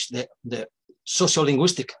situation, the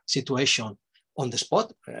sociolinguistic situation on the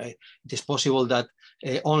spot. It is possible that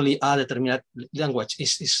only a determinate language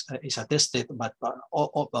is attested, but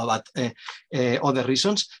other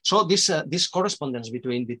reasons. So this correspondence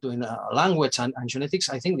between language and genetics,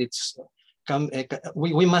 I think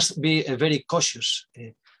we must be very cautious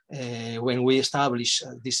when we establish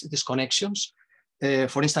these connections.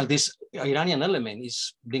 For instance, this Iranian element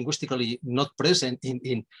is linguistically not present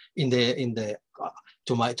in the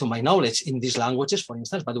to my knowledge in these languages, for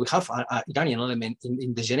instance, but we have an Iranian element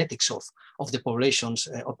in the genetics of the populations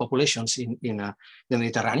in the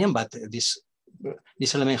Mediterranean, but this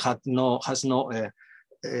element has no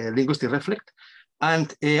linguistic reflect.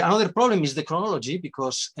 And another problem is the chronology,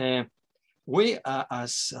 because we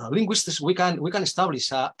as linguists we can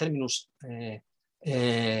establish a terminus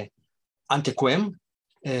antequem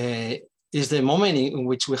is the moment in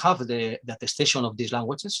which we have the attestation of these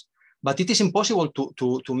languages, but it is impossible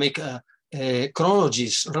to make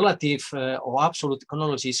chronologies, relative or absolute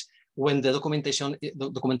chronologies, when the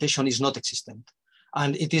documentation is not existent.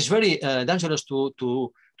 And it is very dangerous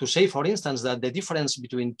to say, for instance, that the difference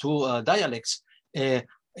between two dialects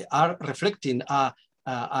are reflecting a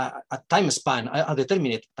time span, a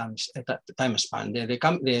determinate time span.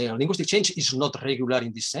 The linguistic change is not regular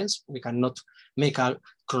in this sense. We cannot make a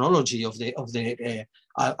chronology of the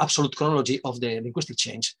absolute chronology of the linguistic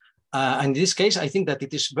change. And in this case, I think that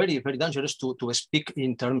it is very, very dangerous to speak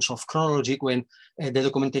in terms of chronology when the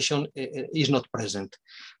documentation is not present.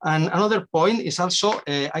 And another point is also,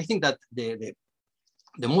 I think that the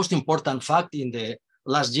most important fact in the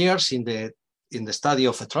last years in the study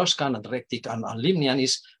of Etruscan and Rhaetic and Limnian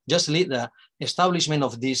is justly the establishment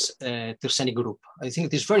of this Tyrsenic group. I think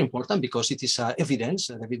it is very important because it is evidence.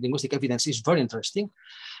 The linguistic evidence is very interesting.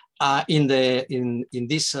 In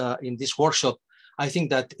this workshop, I think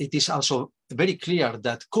that it is also very clear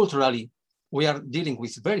that culturally we are dealing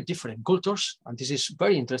with very different cultures, and this is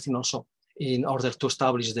very interesting also in order to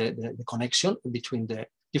establish the connection between the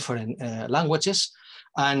different languages.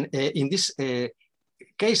 And in this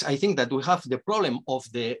case, I think that we have the problem of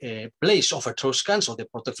the place of Etruscans or the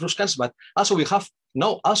Proto-Etruscans, but also we have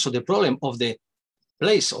now also the problem of the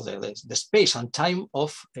place or the space and time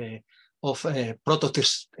of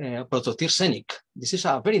Proto-Tyrsenic. This is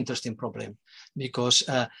a very interesting problem because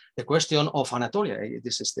the question of Anatolia,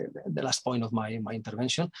 this is the last point of my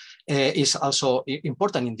intervention, is also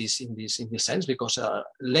important in this sense because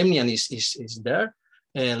Lemnian is there.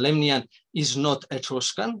 Lemnian is not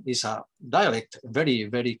Etruscan, is a dialect very,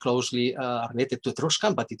 very closely related to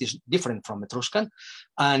Etruscan, but it is different from Etruscan.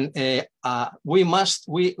 And we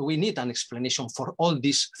need an explanation for all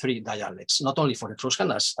these three dialects, not only for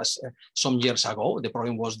Etruscan, as some years ago, the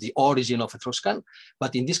problem was the origin of Etruscan,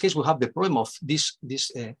 but in this case, we have the problem of these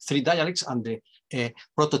three dialects and the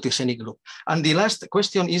Proto-Tyrsenic group. And the last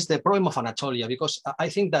question is the problem of Anatolia, because I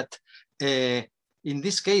think that in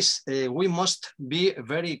this case, we must be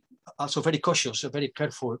very cautious, very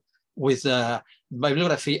careful with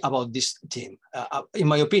bibliography about this theme. In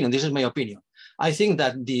my opinion, this is my opinion. I think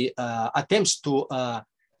that the attempts to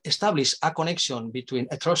establish a connection between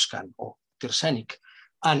Etruscan or Tyrsenic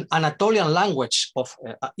and Anatolian language of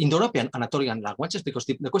Indo-European Anatolian languages, because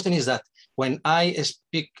the question is that when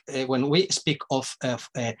we speak of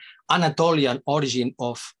Anatolian origin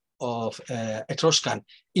of Etruscan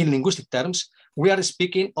in linguistic terms, we are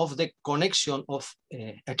speaking of the connection of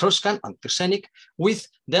Etruscan and Tyrsenic with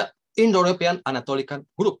the Indo-European Anatolian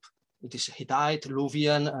group. It is Hittite,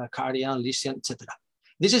 Luvian, Carian, Lycian, etc.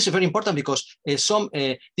 This is very important because there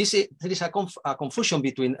is a confusion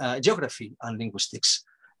between geography and linguistics.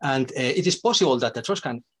 And it is possible that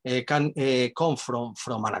Etruscan can come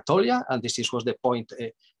from Anatolia, and this was the point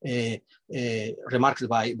remarked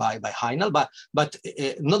by Heinel, but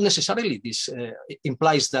not necessarily this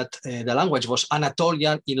implies that the language was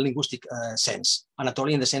Anatolian in linguistic sense,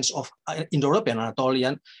 Anatolian in the sense of Indo-European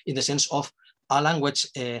Anatolian, in the sense of a language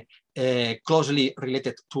closely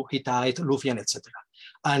related to Hittite, Luvian, etc.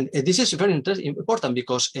 And this is very important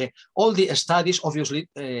because all the studies, obviously,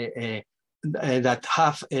 that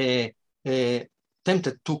have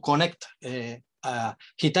attempted to connect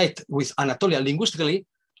Hittite with Anatolia linguistically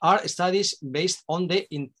are studies based on the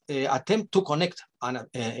attempt to connect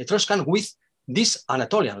Etruscan with these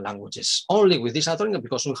Anatolian languages, only with these Anatolian,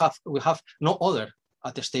 because we have no other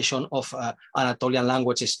attestation of Anatolian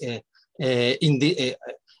languages in the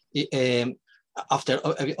after.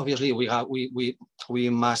 Obviously we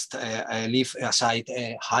must leave aside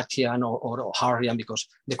Hattian or Hurrian because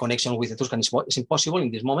the connection with Etruscan is impossible in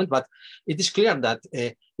this moment, but it is clear that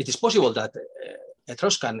it is possible that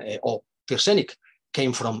Etruscan or Tyrsenic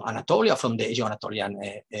came from Anatolia, from the Aegean-Anatolian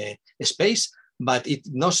space, but it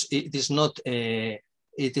is not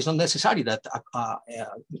necessary that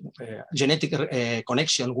genetic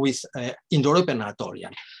connection with Indo-European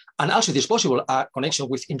Anatolian. And also it is possible a connection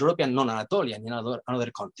with Indo-European non-Anatolian in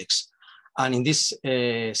another context. And in this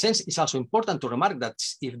sense, it's also important to remark that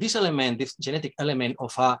if this element, this genetic element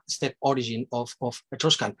of a steppe origin of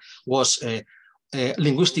Etruscan was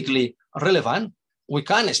linguistically relevant, we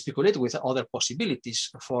can speculate with other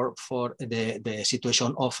possibilities for the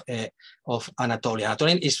situation of Anatolia.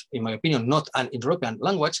 Anatolian is, in my opinion, not an Indo-European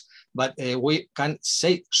language, but we can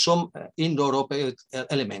say some Indo-European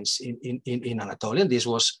elements in Anatolian. This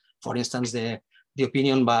was, for instance, the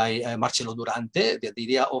opinion by Marcello Durante, the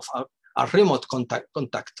idea of a remote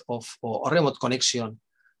contact of, or a remote connection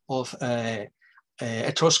of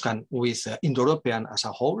Etruscan with Indo-European as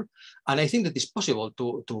a whole. And I think that it's possible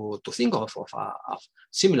to think of a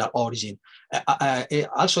similar origin.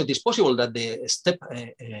 Also, it is possible that the steppe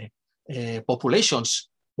populations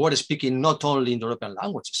were speaking not only Indo-European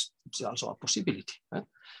languages. It's also a possibility.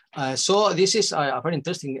 So this is a very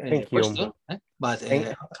interesting question. But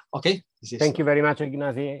okay. Thank you very much,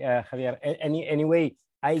 Ignazi, Javier. Anyway,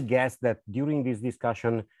 I guess that during this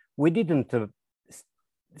discussion, we didn't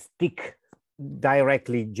stick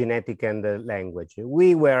directly genetic and language.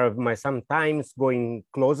 We were sometimes going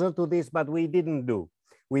closer to this, but we didn't do.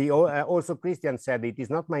 We also, Christian said, it is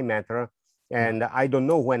not my matter, and I don't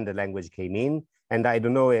know when the language came in, and I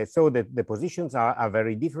don't know, so that the positions are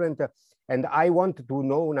very different. And I want to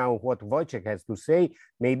know now what Wojciech has to say,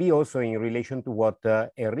 maybe also in relation to what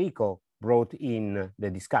Enrico brought in the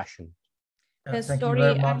discussion. Sorry,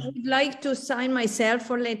 I would like to sign myself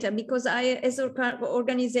for later because as an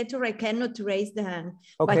organizer, I cannot raise the hand.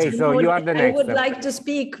 Okay, but so you are the next. I would like to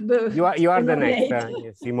speak. You are the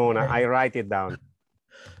next, Simona. I write it down.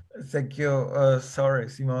 Thank you. Sorry,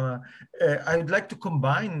 Simona. I would like to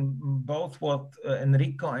combine both what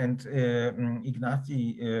Enrico and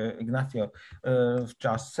Ignacio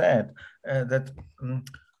just said, that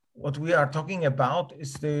what we are talking about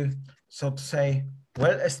is the, so to say,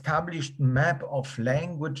 well-established map of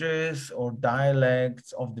languages or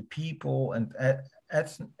dialects of the people and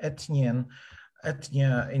ethnia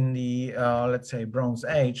in the, let's say, Bronze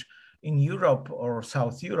Age in Europe or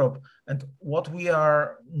South Europe. And what we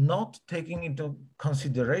are not taking into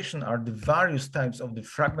consideration are the various types of the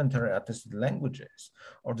fragmentary attested languages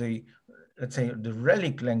or the, let's say, the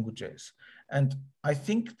relic languages. And I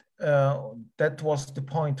think that was the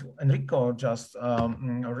point Enrico just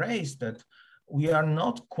raised, that we are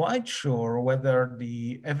not quite sure whether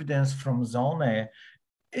the evidence from Zone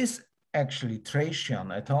is actually Thracian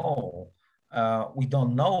at all. We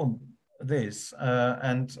don't know this,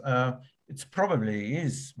 and it probably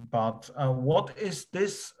is, but what is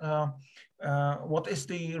this? What is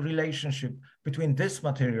the relationship between this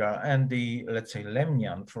material and the, let's say,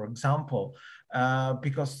 Lemnian, for example?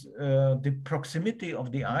 Because the proximity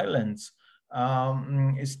of the islands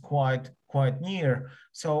is quite near.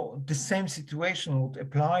 So the same situation would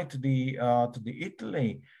apply to the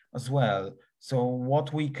Italy as well. So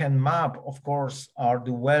what we can map, of course, are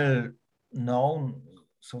the well-known,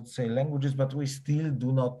 so to say, languages, but we still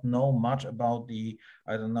do not know much about the,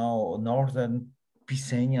 I don't know, Northern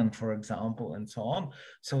Pisanian, for example, and so on.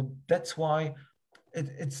 So that's why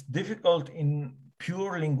it's difficult in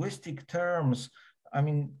pure linguistic terms, I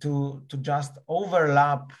mean, to just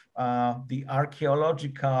overlap the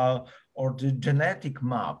archaeological or the genetic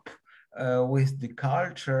map with the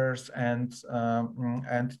cultures and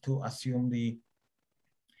to assume the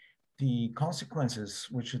consequences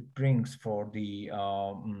which it brings for the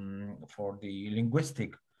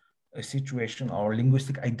linguistic situation or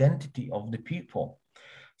linguistic identity of the people.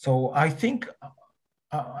 So I think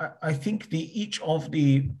each of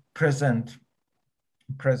the present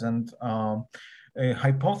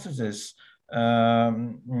hypothesis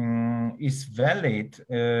is valid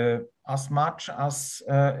as much as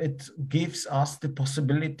it gives us the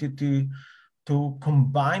possibility to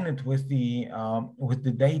combine it with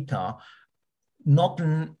the data, not,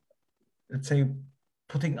 let's say,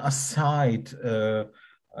 putting aside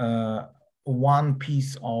one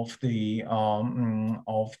piece of the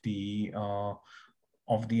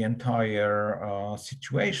entire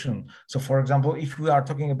situation. So, for example, if we are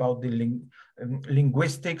talking about the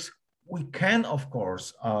linguistics, we can, of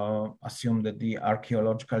course, assume that the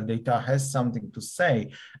archaeological data has something to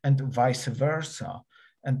say, and vice versa.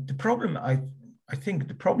 And the problem, I think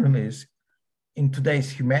the problem is in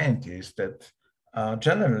today's humanities that,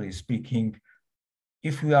 generally speaking,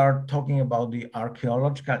 if we are talking about the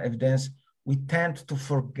archaeological evidence, we tend to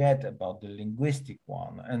forget about the linguistic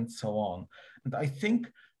one and so on. And I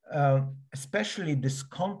think, especially this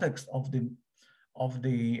context of the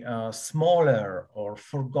smaller or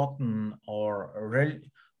forgotten or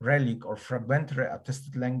relic or fragmentary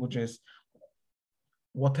attested languages,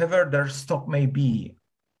 whatever their stock may be,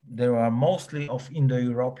 there are mostly of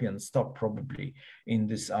Indo-European stock probably in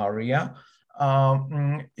this area,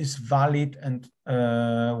 is valid and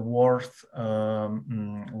worth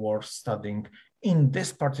studying in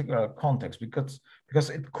this particular context, because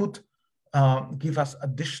it could give us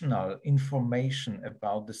additional information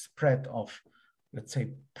about the spread of, let's say,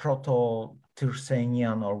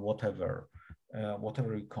 Proto-Tyrsenian or whatever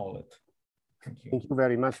you call it. Thank you. Thank you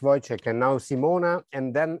very much, Wojciech. And now Simona,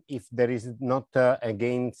 and then if there is not,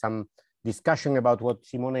 again, some discussion about what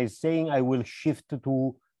Simona is saying, I will shift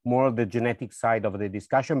to more the genetic side of the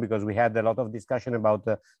discussion, because we had a lot of discussion about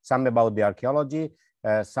some about the archaeology,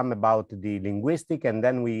 some about the linguistic, and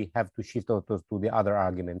then we have to shift to the other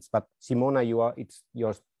arguments. But Simona, it's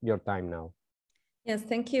your time now. Yes,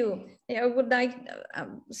 thank you. I would like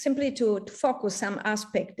simply to focus some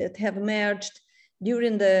aspects that have emerged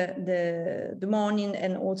during the morning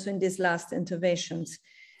and also in these last interventions.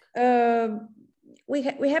 We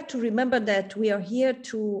have to remember that we are here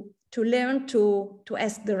to learn to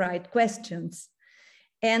ask the right questions.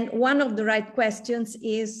 And one of the right questions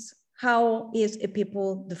is, how is a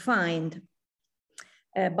people defined?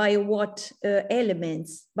 By what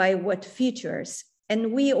elements, by what features?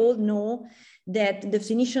 And we all know that the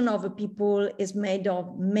definition of a people is made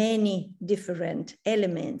of many different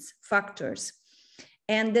elements, factors.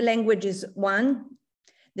 And the language is one,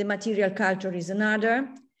 the material culture is another.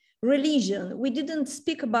 Religion, we didn't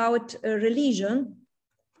speak about religion,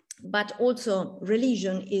 but also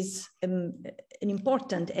religion is an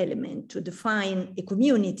important element to define a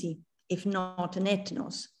community, if not an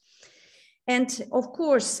ethnos. And of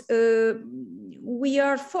course, we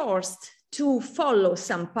are forced to follow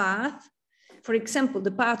some path. For example,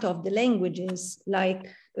 the path of the languages, like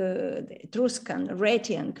the Etruscan,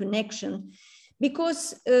 Rhaetian connection,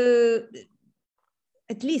 because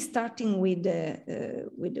at least starting with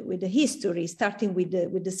the history, starting with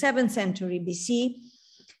the 7th century BC,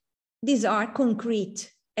 these are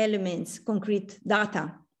concrete elements, concrete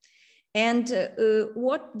data. And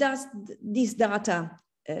what does this data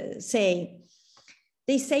say?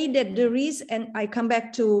 They say that there is, and I come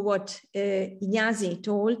back to what Ignasi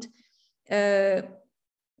told, there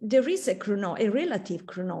is a relative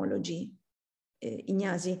chronology,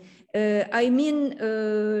 Ignasi. I mean,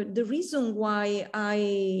 the reason why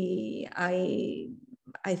I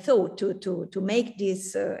thought to make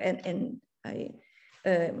this, and I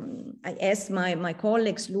asked my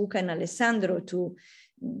colleagues Luca and Alessandro to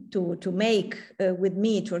make with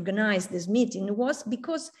me, to organize this meeting, was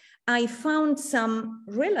because I found some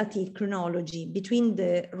relative chronology between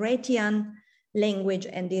the Rhaetian language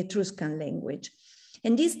and the Etruscan language.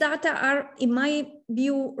 And these data are, in my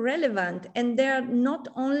view, relevant, and they're not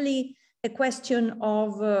only a question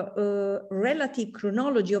of relative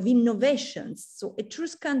chronology of innovations. So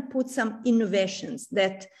Etruscan put some innovations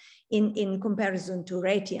that in comparison to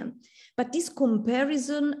Rhaetian, but these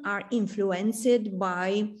comparisons are influenced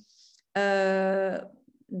by the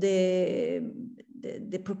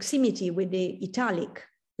proximity with the Italic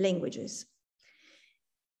languages.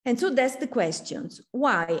 And so that's the questions,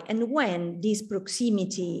 why and when this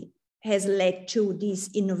proximity has led to these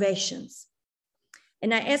innovations.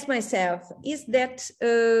 And I ask myself, is that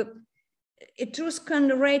Etruscan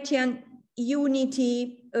Rhaetian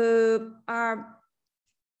unity are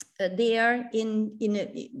there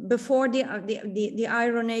before the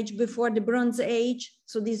Iron Age, before the Bronze Age?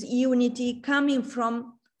 So this unity coming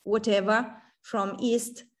from whatever, from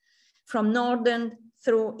east, from northern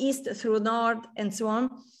through east, through north, and so on.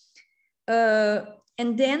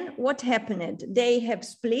 And then what happened? They have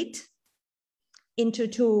split into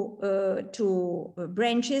two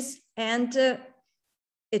branches, and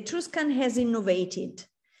Etruscan has innovated.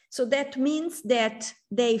 So that means that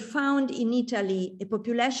they found in Italy a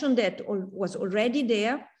population that was already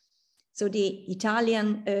there. So the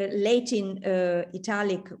Italian, Latin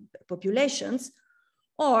Italic populations,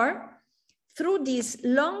 or through this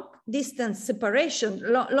long distance separation,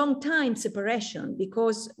 long time separation,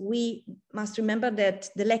 because we must remember that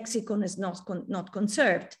the lexicon is not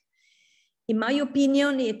conserved. In my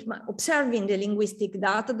opinion, observing the linguistic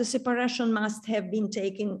data, the separation must have been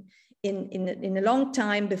taken in a long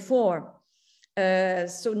time before.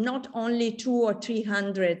 So not only 200 or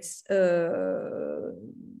 300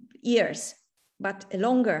 years, but a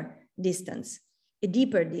longer distance, a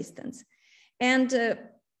deeper distance. And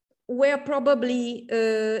where probably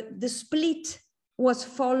the split was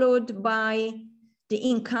followed by the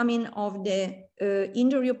incoming of the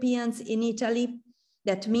Indo-Europeans in Italy.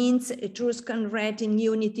 That means Etruscan Rhaetian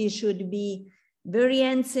unity should be very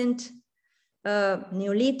ancient,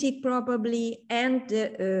 Neolithic probably, and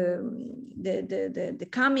the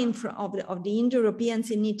coming of the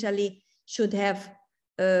Indo-Europeans in Italy should have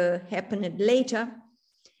happened later.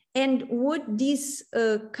 And would this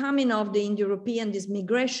coming of the Indo-European, these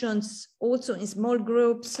migrations also in small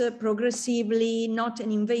groups, progressively, not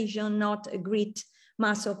an invasion, not a great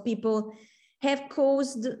mass of people, have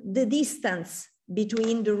caused the distance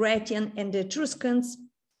between the Rhaetian and the Etruscans?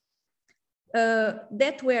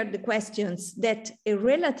 That were the questions that a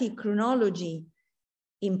relative chronology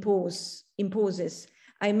imposes.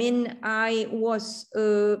 I mean, I was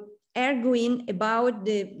arguing about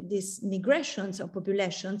these migrations of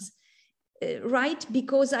populations, right?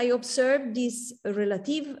 Because I observed this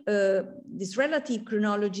relative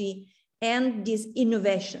chronology and these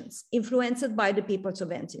innovations influenced by the peoples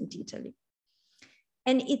of ancient Italy.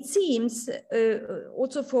 And it seems,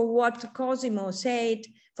 also for what Cosimo said,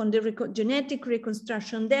 from the genetic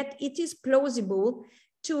reconstruction, that it is plausible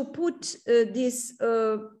to put this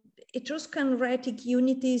Etruscan Rhaetic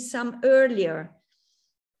unity some earlier,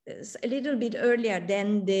 a little bit earlier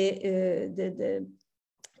than the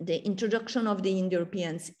introduction of the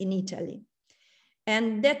Indo-Europeans in Italy.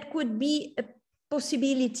 And that could be a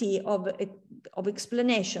possibility of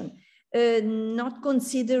explanation, not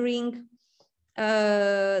considering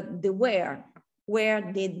the where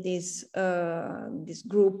did this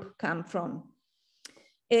group come from.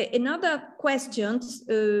 Another question,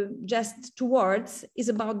 just towards, is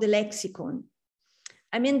about the lexicon.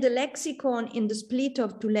 I mean, the lexicon in the split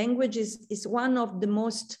of two languages is one of the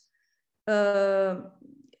most,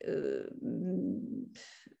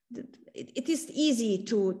 it is easy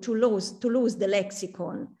to lose the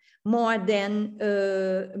lexicon more than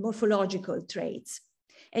morphological traits.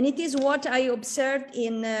 And it is what I observed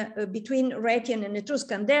in between Rhaetian and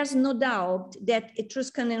Etruscan. There's no doubt that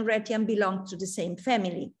Etruscan and Rhaetian belong to the same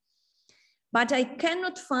family. But I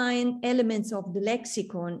cannot find elements of the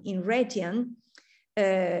lexicon in Rhaetian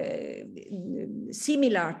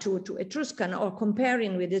similar to Etruscan or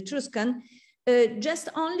comparing with Etruscan, just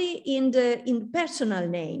only in personal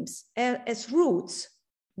names as roots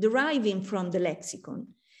deriving from the lexicon.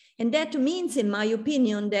 And that means, in my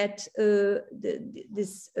opinion, that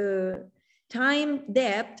this time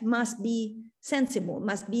depth must be sensible,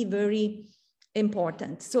 must be very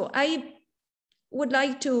important. So I would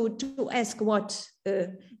like to ask what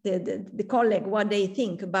the colleague, what they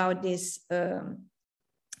think about this,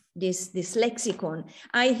 this lexicon.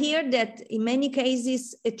 I hear that in many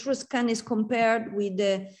cases, Etruscan is compared with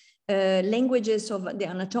the languages of the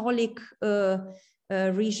Anatolic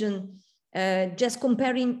region, just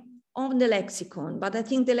comparing on the lexicon, but I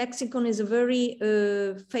think the lexicon is a very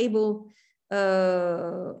feeble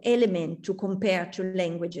element to compare to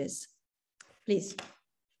languages. Please.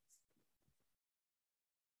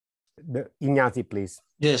 Ignasi, please.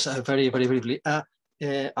 Yes, very briefly.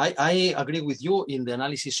 I agree with you in the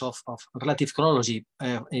analysis of relative chronology.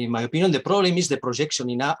 In my opinion, the problem is the projection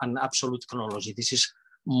in an absolute chronology. This is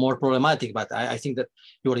more problematic, but I think that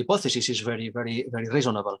your hypothesis is very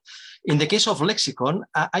reasonable. In the case of lexicon,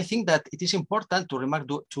 I think that it is important to remark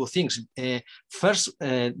two things. First,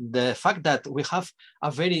 the fact that we have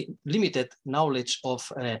a very limited knowledge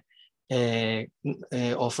of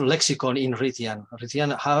lexicon in Rhaetian.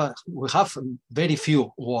 We have very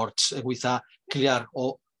few words with a clear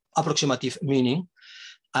or approximative meaning.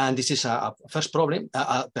 And this is a first problem.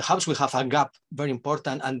 Perhaps we have a gap very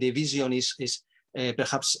important, and the vision is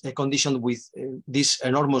perhaps conditioned with this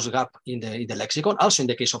enormous gap in the lexicon, also in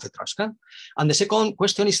the case of Etruscan. And the second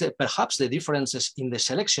question is that perhaps the differences in the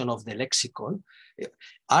selection of the lexicon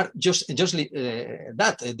are just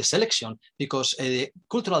the selection, because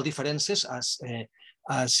cultural differences, as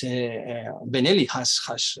Benelli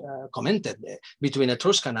has commented, between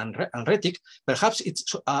Etruscan and Rhaetic, perhaps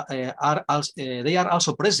they are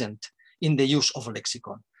also present in the use of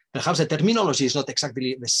lexicon. Perhaps the terminology is not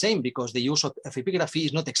exactly the same because the use of epigraphy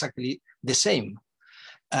is not exactly the same.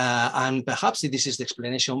 And perhaps this is the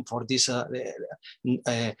explanation for this,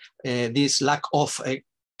 this lack of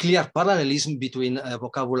clear parallelism between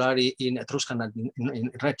vocabulary in Etruscan and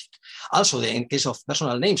in Rhaetic. Also, in case of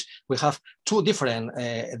personal names, we have two different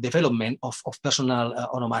development of personal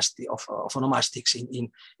onomastics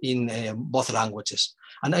in both languages.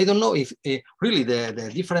 And I don't know if really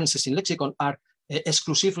the differences in lexicon are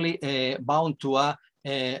exclusively bound to a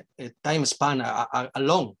time span, a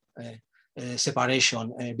long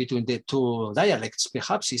separation between the two dialects.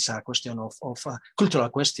 Perhaps it's a question of a cultural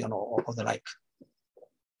question or the like.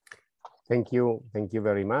 Thank you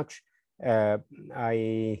very much. I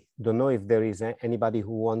don't know if there is anybody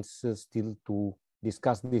who wants still to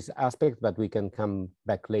discuss this aspect, but we can come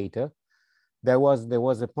back later. There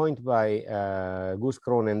was a point by Gus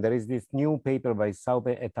Krohn, and there is this new paper by Saupe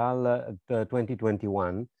et al.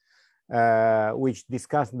 2021, which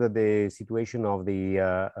discussed the situation of the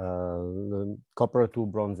Copper to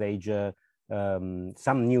Bronze Age,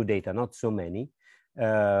 some new data, not so many,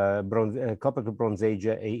 Copper to Bronze Age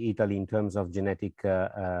Italy in terms of genetic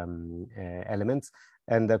elements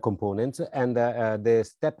and components, and the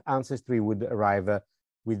step ancestry would arrive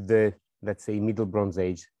with the, let's say, Middle Bronze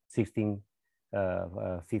Age,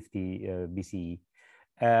 1650 BCE.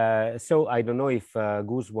 So I don't know if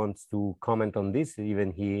Gus wants to comment on this,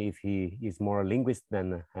 even if he is more a linguist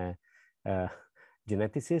than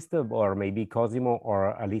geneticist, or maybe Cosimo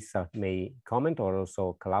or Alissa may comment, or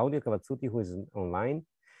also Claudio Cavazzuti, who is online,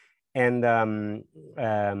 and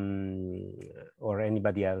or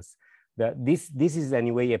anybody else. This is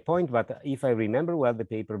anyway a point, but if I remember well, the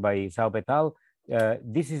paper by Saupe et al.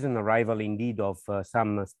 this is an arrival indeed of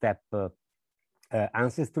some steppe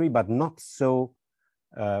ancestry, but not so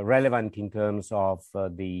relevant in terms of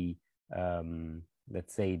the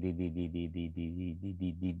let's say the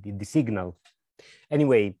signal.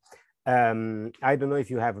 Anyway, I don't know if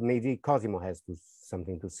you have, maybe Cosimo has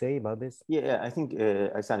something to say about this. Yeah, I think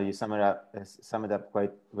Alessandro, you sum it up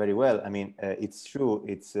quite very well. I mean, it's true.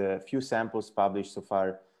 It's a few samples published so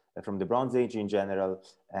far from the Bronze Age in general,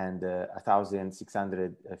 and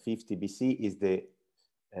 1650 BC is the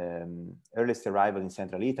earliest arrival in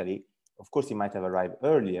central Italy. Of course, he might have arrived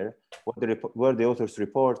earlier. What the authors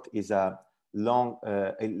report is a long,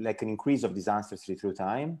 like an increase of this ancestry through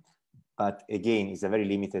time, but again, it's a very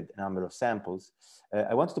limited number of samples.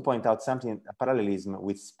 I wanted to point out something, a parallelism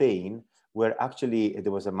with Spain, where actually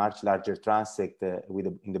there was a much larger transect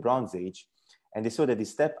in the Bronze Age, and they saw that the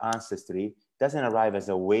steppe ancestry doesn't arrive as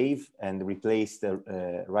a wave and replace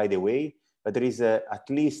right away, but there is at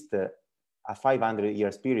least a 500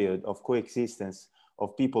 years period of coexistence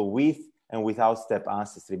of people with and without steppe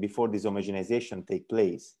ancestry before this homogenization take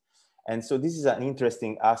place. And so this is an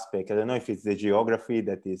interesting aspect. I don't know if it's the geography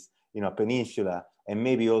that is, you know, peninsula, and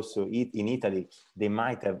maybe also in Italy, they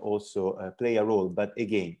might have also play a role. But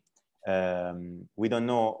again, we don't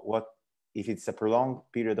know if it's a prolonged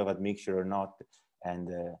period of admixture or not, and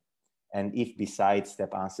if besides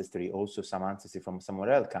steppe ancestry, also some ancestry from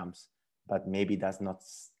somewhere else comes, but maybe does not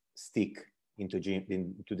stick into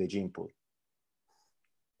the gene pool.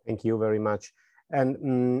 Thank you very much.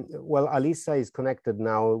 And well, Alissa is connected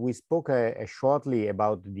now. We spoke shortly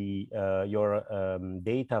about your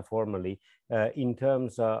data formally in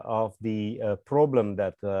terms of the problem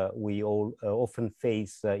that we all often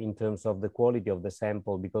face in terms of the quality of the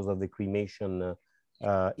sample because of the cremation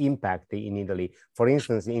impact in Italy. For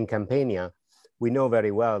instance, in Campania, we know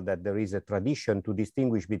very well that there is a tradition to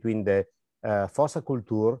distinguish between the fossa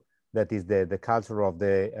culture, that is the culture of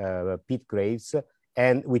the pit graves,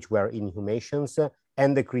 and which were inhumations,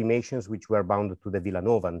 and the cremations which were bound to the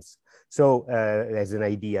Villanovans. So as an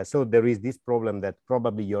idea, so there is this problem that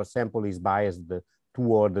probably your sample is biased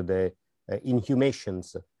toward the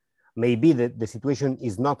inhumations. Maybe the situation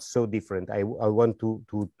is not so different. I want to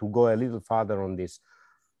go a little further on this.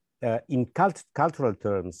 In cultural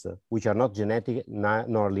terms, which are not genetic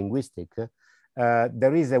nor linguistic,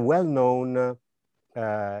 there is a well-known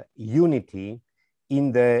unity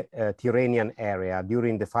in the Tyrrhenian area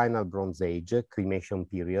during the final Bronze Age cremation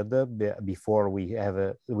period, before we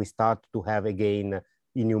start to have again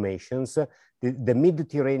inhumations. The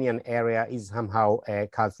mid-Tyrrhenian area is somehow a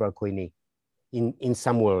cultural koine in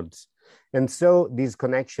some words. And so these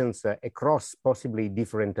connections across possibly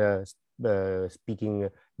different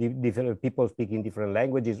different people speaking different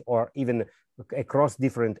languages, or even across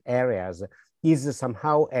different areas, is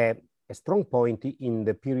somehow a strong point in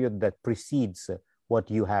the period that precedes what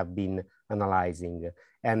you have been analyzing.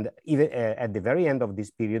 And even at the very end of this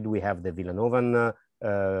period, we have the Villanovan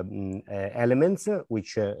elements,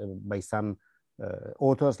 which by some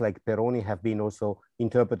authors like Peroni have been also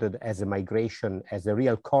interpreted as a migration, as a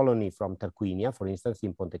real colony from Tarquinia, for instance,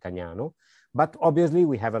 in Ponte Cagnano. But obviously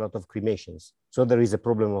we have a lot of cremations. So there is a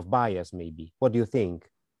problem of bias, maybe. What do you think?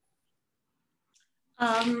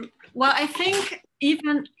 Well, I think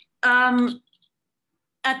even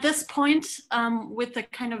at this point, with the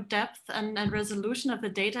kind of depth and resolution of the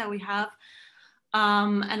data we have,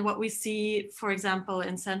 and what we see, for example,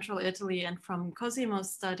 in central Italy and from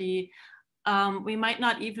Cosimo's study, we might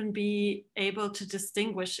not even be able to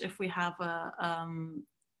distinguish if we have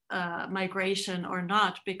a migration or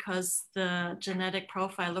not, because the genetic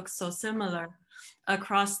profile looks so similar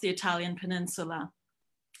across the Italian peninsula.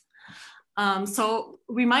 So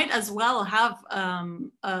we might as well have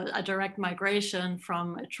a direct migration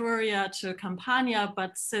from Etruria to Campania,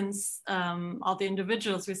 but since all the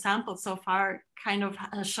individuals we sampled so far kind of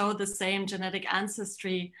show the same genetic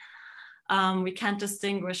ancestry, we can't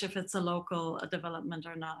distinguish if it's a local development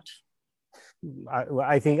or not.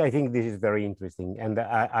 I think this is very interesting, and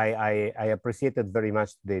I appreciated very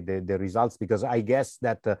much the results, because I guess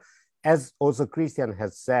that as also Christian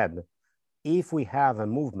has said, if we have a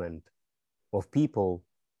movement of people,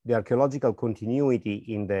 the archaeological continuity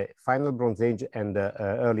in the final Bronze Age and the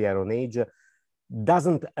early Iron Age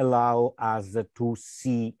doesn't allow us to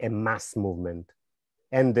see a mass movement.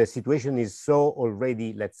 And the situation is so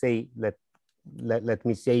already, let's say, let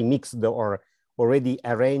me say mixed or already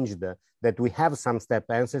arranged, that we have some steppe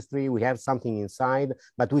ancestry, we have something inside,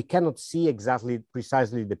 but we cannot see exactly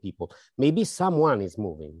precisely the people. Maybe someone is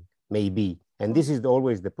moving, maybe. And this is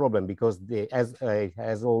always the problem, because as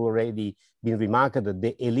has already been remarked,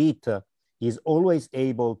 the elite is always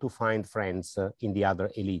able to find friends in the other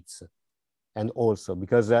elites. And also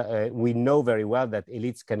because we know very well that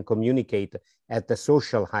elites can communicate at the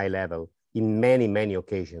social high level in many, many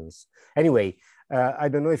occasions. Anyway, I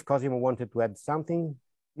don't know if Cosimo wanted to add something.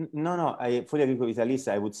 No, I fully agree with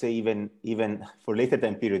Alisa. I would say even for later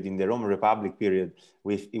time period, in the Roman Republic period,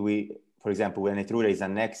 for example, when Etruria is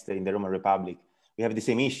annexed in the Roman Republic, we have the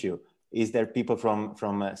same issue. Is there people from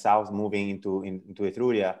south moving into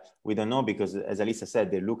Etruria? We don't know, because as Alisa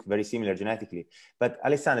said, they look very similar genetically. But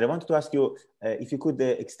Alessandra, I wanted to ask you if you could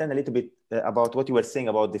extend a little bit about what you were saying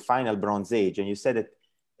about the final Bronze Age. And you said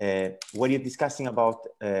that when you're discussing about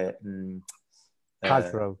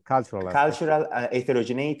cultural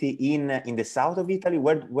heterogeneity in the south of Italy,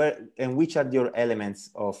 where and which are your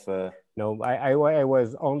elements of no, I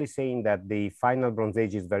was only saying that the final Bronze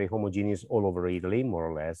Age is very homogeneous all over Italy, more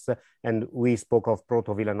or less, and we spoke of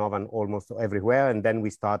Proto-Villanovan almost everywhere, and then we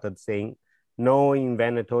started saying no, in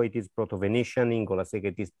Veneto it is Proto-Venetian, in Golaseca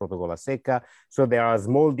it is Proto-Golaseca, so there are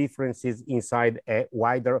small differences inside a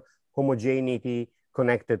wider homogeneity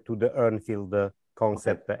connected to the Urnfield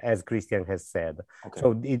concept, okay, as Christian has said. Okay.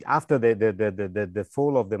 So after the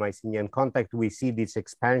fall of the Mycenaean contact, we see this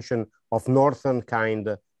expansion of northern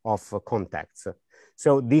kind of contacts.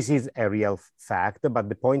 So this is a real fact, but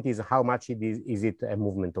the point is how much is it a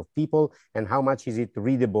movement of people and how much is it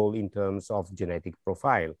readable in terms of genetic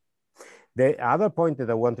profile. The other point that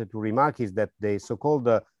I wanted to remark is that the so-called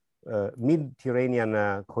Mediterranean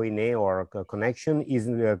koine or connection is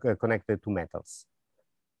connected to metals.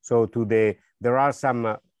 So there are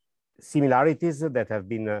some similarities that have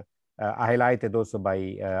been highlighted also by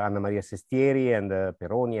Anna Maria Sestieri and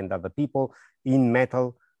Peroni and other people in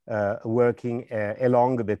metal working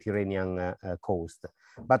along the Tyrrhenian coast.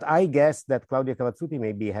 But I guess that Claudia Cavazzuti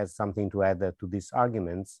maybe has something to add to these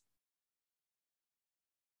arguments.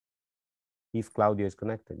 If Claudia is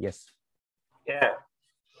connected, yes. Yeah,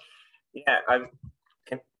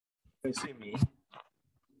 can you see me?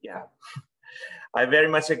 Yeah. I very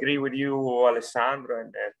much agree with you, Alessandro,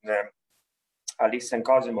 and Alice and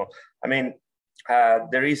Cosimo. I mean,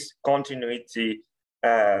 there is continuity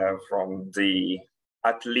from the,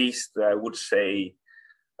 at least I would say,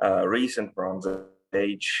 recent Bronze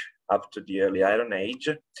Age up to the early Iron Age.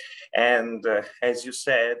 And as you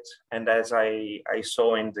said, and as I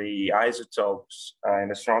saw in the isotopes, in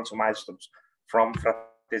the strontium isotopes from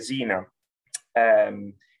Fratesina,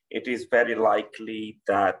 it is very likely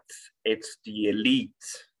that it's the elite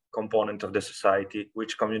component of the society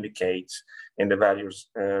which communicates in the various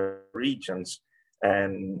regions.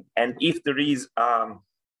 And if there is,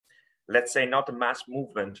 let's say, not a mass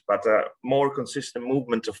movement, but a more consistent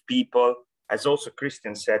movement of people, as also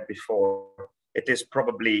Christian said before, it is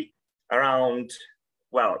probably around,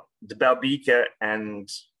 well, the Belgica and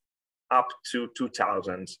up to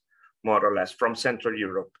 2000, more or less, from Central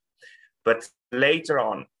Europe. But later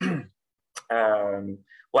on,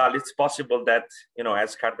 well, it's possible that, you know,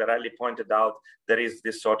 as Cardarelli pointed out, there is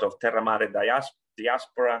this sort of terra mare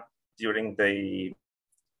diaspora during the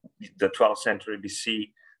 12th century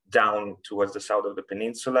BC down towards the south of the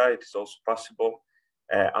peninsula. It is also possible.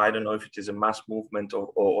 I don't know if it is a mass movement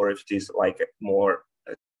or if it is like a more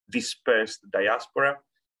dispersed diaspora.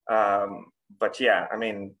 But yeah, I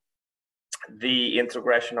mean, the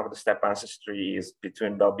integration of the steppe ancestry is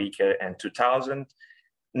between Belgica and 2000,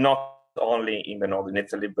 not only in the northern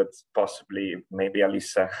Italy, but possibly maybe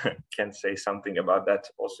Alisa can say something about that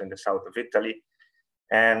also in the south of Italy.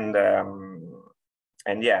 And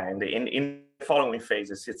yeah, in the following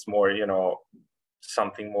phases, it's more, you know,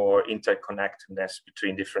 something more interconnectedness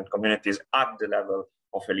between different communities at the level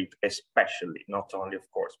of elite, especially, not only, of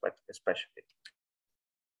course, but especially.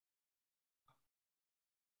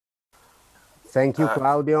 Thank you,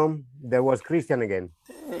 Claudio. There was Christian again.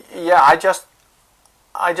 Yeah, I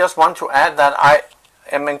just want to add that I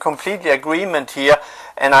am in complete agreement here,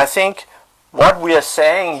 and I think what we are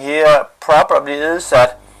saying here probably is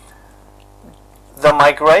that the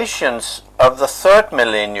migrations of the third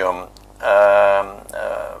millennium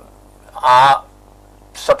are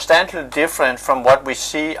substantially different from what we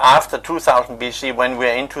see after 2000 BC when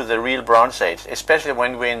we're into the real Bronze Age, especially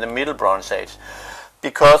when we're in the Middle Bronze Age,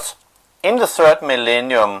 because in the third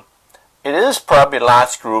millennium, it is probably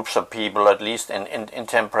large groups of people, at least in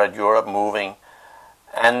temperate Europe, moving,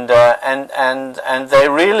 and they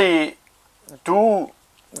really do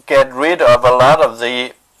get rid of a lot of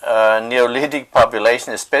the Neolithic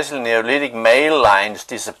population, especially Neolithic male lines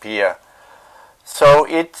disappear. So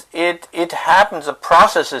it happens. The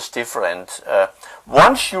process is different.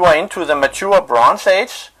 Once you are into the mature Bronze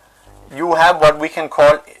Age, you have what we can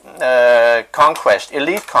call conquest,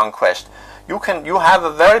 elite conquest. you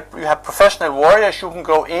have professional warriors. You can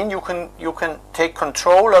go in. You can take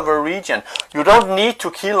control of a region. You don't need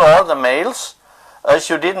to kill all the males, as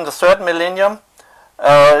you did in the 3rd millennium,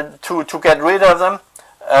 to get rid of them.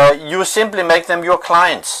 You simply make them your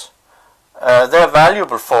clients. They're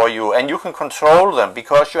valuable for you, and you can control them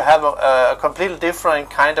because you have a completely different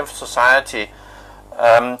kind of society.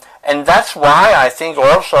 And that's why I think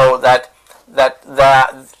also that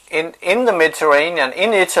in the Mediterranean,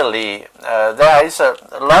 in Italy, there is a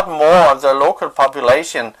lot more of the local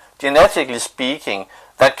population, genetically speaking,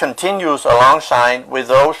 that continues alongside with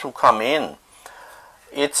those who come in.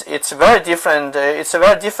 It's a very different. It's a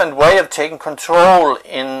very different way of taking control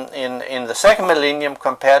in the 2nd millennium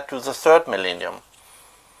compared to the 3rd millennium.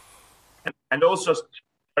 And also,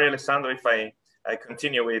 sorry, Alessandro, if I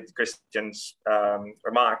continue with Christian's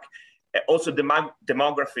remark, also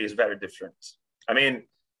demography is very different. I mean,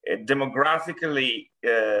 demographically,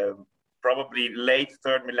 probably late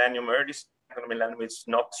 3rd millennium, early 2nd millennium, it's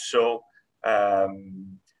not so,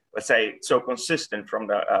 let's say, so consistent from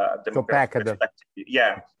the demographic perspective.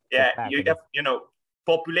 Yeah. You have,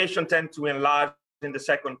 population tend to enlarge in the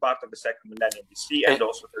second part of the 2nd millennium BC, and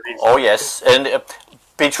also there is. Oh yes, and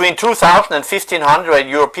between 2000 and 1500,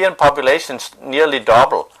 European populations nearly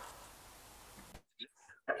double.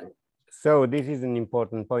 So this is an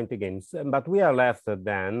important point again, but we are left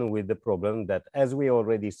then with the problem that, as we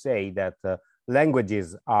already say, that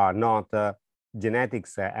languages are not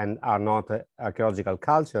genetics and are not archaeological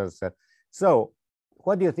cultures. So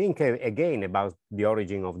what do you think again about the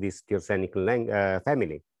origin of this Tyrsenic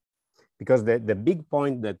family? Because the big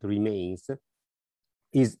point that remains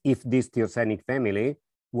is if this Tyrsenic family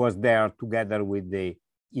was there together with the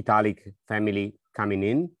Italic family coming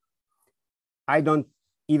in. I don't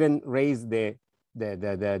even raise the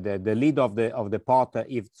lid of the pot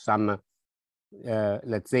if some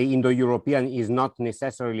let's say Indo-European is not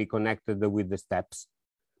necessarily connected with the steppes,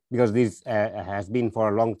 because this has been for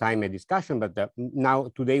a long time a discussion, but now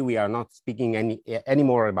today we are not speaking any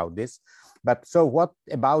more about this. But so what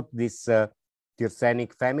about this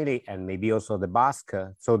Tyrsenic family and maybe also the Basque,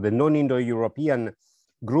 so the non-Indo-European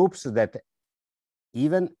groups that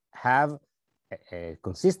even have a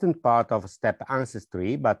consistent part of steppe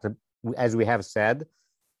ancestry, but as we have said,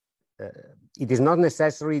 it is not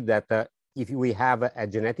necessary that if we have a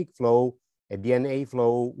genetic flow, a DNA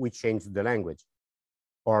flow, we change the language,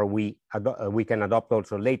 or we can adopt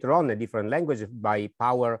also later on a different language by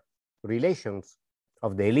power relations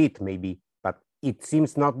of the elite maybe, but it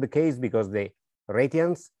seems not the case because the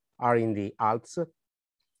Rhaetians are in the Alps,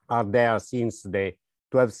 are there since the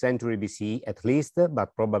 12th century BC at least,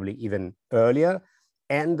 but probably even earlier,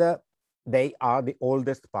 and they are the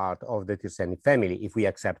oldest part of the Tyrsenic family if we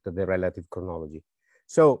accept the relative chronology.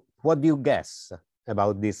 So what do you guess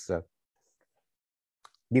about this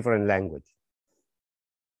different language?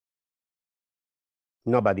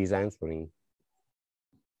 Nobody's answering.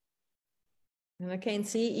 And I can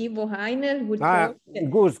see Ivo Heinel would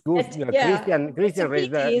Goose, Christian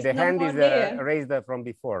raised the hand is raised from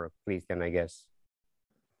before, Christian, I guess.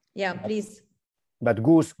 Yeah, please. But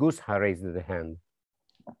Goose raised the hand.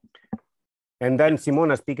 And then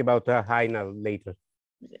Simona speak about Heinel later.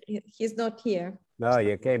 He's not here. Oh,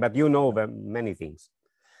 okay, but you know many things.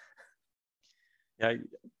 Yeah,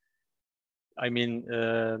 I mean,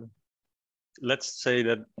 let's say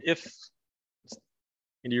that if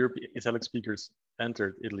in Europe Italic speakers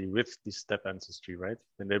entered Italy with the steppe ancestry, right,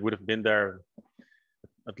 then they would have been there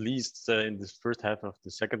at least in the first half of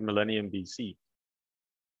the 2nd millennium BC.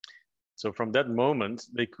 So from that moment,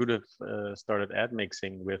 they could have started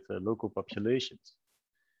admixing with local populations.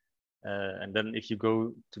 And then if you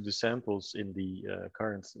go to the samples in the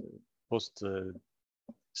current post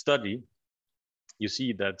study, you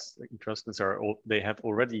see that Etruscans they have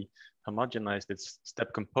already homogenized its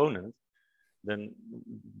steppe component. Then,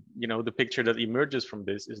 the picture that emerges from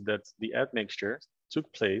this is that the admixture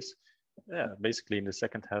took place, basically in the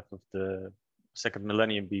second half of the 2nd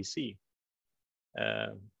millennium BC.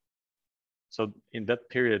 So in that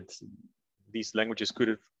period, these languages could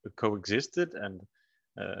have coexisted, and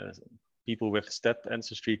people with steppe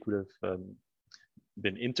ancestry could have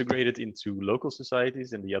been integrated into local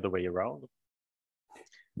societies and the other way around.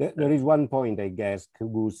 There is one point, I guess,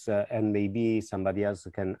 Gus, and maybe somebody else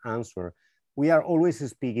can answer. We are always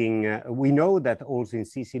speaking, we know that also in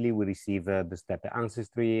Sicily we receive the steppe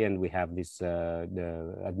ancestry and we have this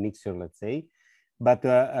the admixture, let's say. But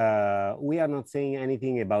we are not saying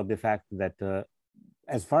anything about the fact that,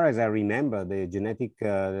 as far as I remember, the genetic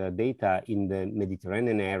data in the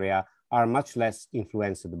Mediterranean area are much less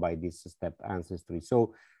influenced by this steppe ancestry.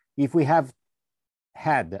 So if we have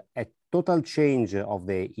had a total change of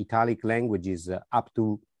the Italic languages up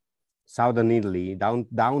to southern Italy,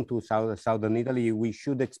 down to southern Italy, we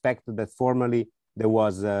should expect that formerly there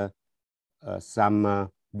was some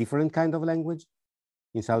different kind of language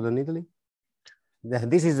in southern Italy.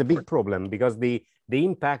 This is a big problem because the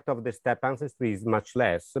impact of the steppe ancestry is much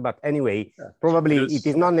less. But anyway, probably it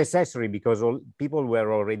is not necessary because all people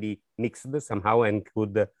were already mixed somehow and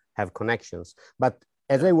could have connections. But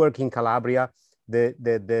as I work in Calabria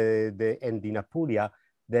and in Apulia,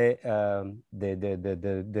 the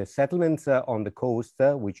settlements on the coast,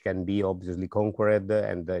 which can be obviously conquered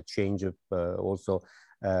and change also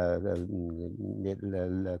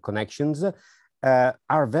connections,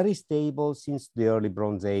 are very stable since the early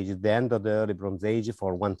Bronze Age, the end of the early Bronze Age,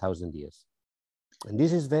 for 1,000 years. And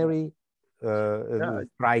this is very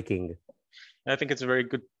striking. I think it's a very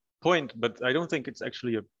good point, but I don't think it's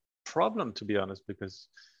actually a problem, to be honest, because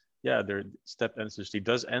yeah, their steppe ancestry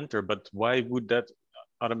does enter, but why would that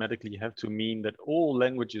automatically have to mean that all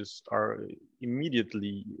languages are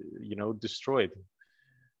immediately, you know, destroyed?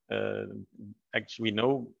 Actually,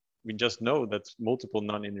 we just know that multiple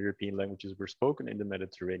non-Indo-European languages were spoken in the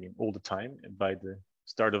Mediterranean all the time by the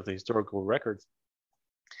start of the historical records.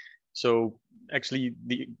 So actually,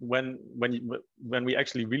 when we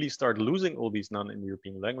actually really start losing all these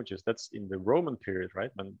non-Indo-European languages, that's in the Roman period,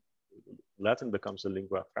 right? When Latin becomes a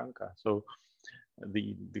lingua franca. So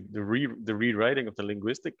the rewriting of the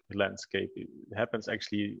linguistic landscape happens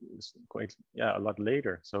actually quite a lot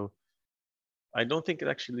later. So I don't think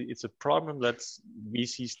it's a problem that we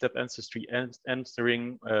see steppe ancestry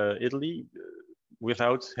entering Italy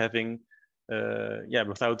without having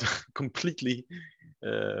without completely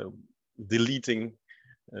deleting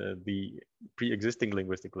the pre-existing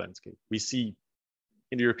linguistic landscape. We see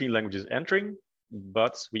Indo-European languages entering,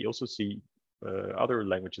 but we also see other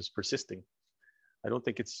languages persisting. I don't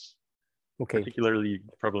think it's particularly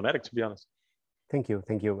problematic, to be honest. Thank you.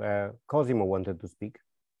 Cosimo wanted to speak.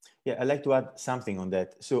 Yeah, I'd like to add something on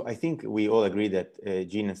that. So I think we all agree that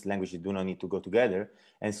genus languages do not need to go together.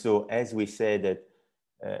 And so as we said that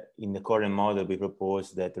in the current model, we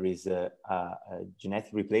propose that there is a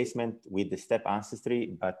genetic replacement with the steppe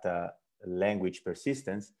ancestry, but language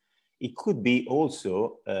persistence. It could be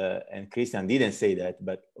also, and Christian didn't say that,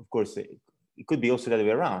 but of course, it could be also the other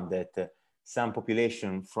way around, that some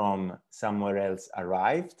population from somewhere else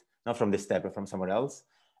arrived, not from the steppe, but from somewhere else,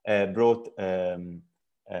 brought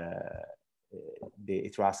the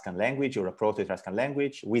Etruscan language or a Proto-Etruscan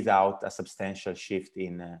language without a substantial shift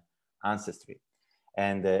in ancestry.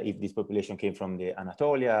 And if this population came from the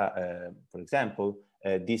Anatolia, for example,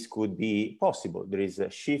 this could be possible. There is a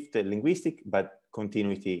shift linguistic, but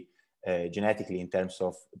continuity genetically in terms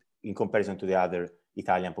of, in comparison to the other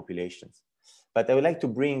Italian populations. But I would like to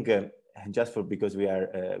bring, just because we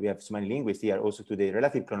have so many linguists here, also to the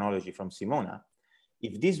relative chronology from Simona.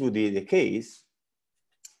 If this would be the case,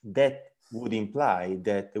 that would imply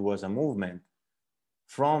that there was a movement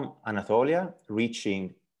from Anatolia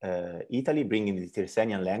reaching Italy, bringing the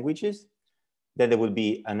Tyrsenian languages, then there would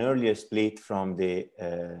be an earlier split from the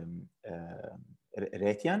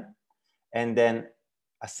Rhaetian, and then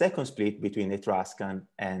a second split between the Etruscan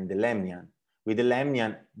and the Lemnian, with the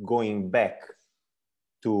Lemnian going back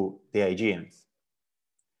to the Aegeans.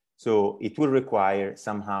 So it will require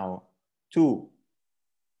somehow two,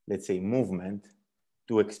 let's say, movement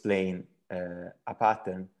to explain a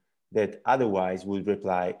pattern that otherwise would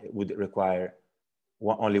require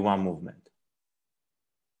only one movement.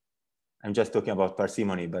 I'm just talking about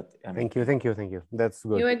parsimony, but thank you. That's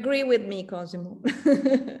good. You agree with me, Cosimo.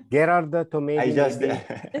 Gerard Tomedi.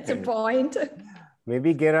 That's a point.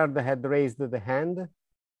 Maybe Gerard had raised the hand.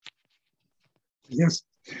 Yes,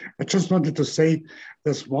 I just wanted to say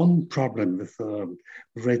there's one problem with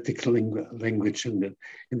Rhaetic language in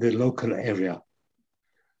the local area.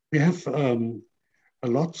 We have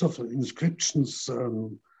lots of inscriptions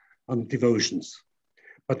on devotions,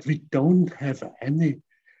 but we don't have any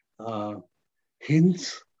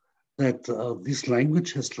hints that this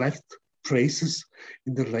language has left traces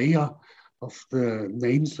in the layer of the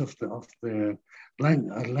names of the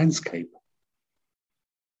landscape.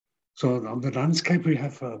 So on the landscape, we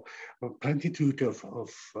have a plenitude of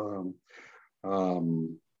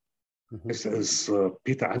as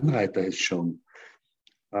Peter Anreiter has shown.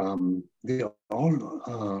 They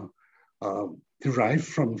all derive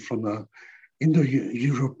from an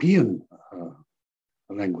Indo-European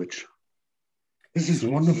language. This is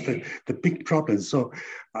one of the big problems. So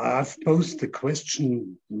I've posed the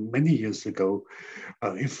question many years ago,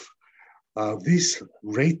 if this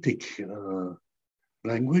Rhaetic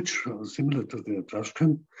language, similar to the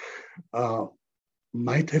Etruscan,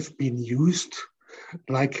 might have been used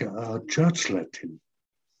like church Latin.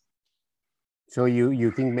 So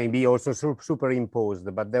you think maybe also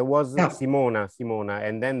superimposed, but there was Simona,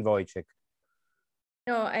 and then Wojciech.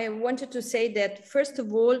 No, I wanted to say that first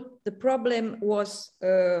of all, the problem was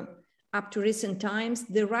up to recent times,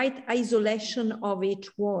 the right isolation of each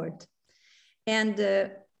word. And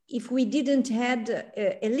if we didn't had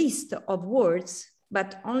a list of words,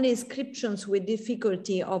 but only inscriptions with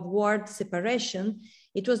difficulty of word separation,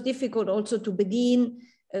 it was difficult also to begin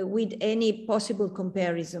with any possible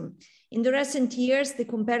comparison. In the recent years, the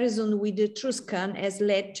comparison with Etruscan has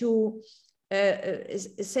led to a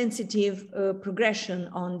sensitive progression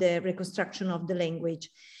on the reconstruction of the language.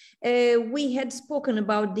 We had spoken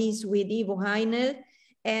about this with Ivo Heinel,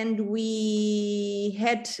 and we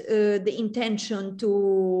had the intention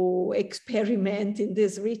to experiment in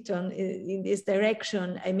this return, in this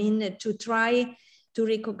direction. I mean, to try to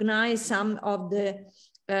recognize some of the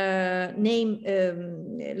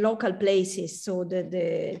local places, so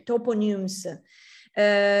the toponyms.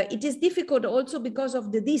 It is difficult also because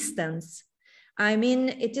of the distance. I mean,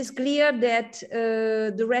 it is clear that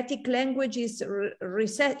the Rhaetic language is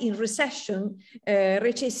in recession,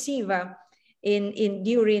 recessiva,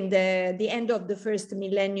 during the end of the first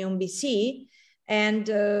millennium BC. And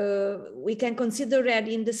we can consider that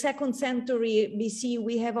in the 2nd century BC,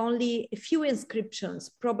 we have only a few inscriptions,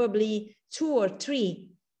 probably 2 or 3.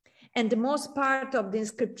 And the most part of the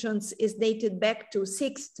inscriptions is dated back to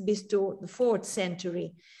 6th bis to the 4th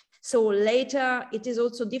century. So later, it is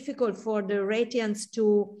also difficult for the Rhaetians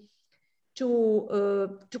to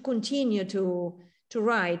continue to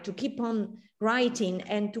write, to keep on writing,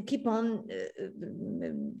 and to keep on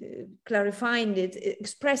clarifying it,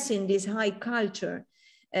 expressing this high culture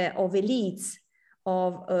of elites,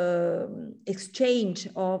 of exchange,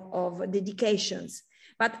 of dedications.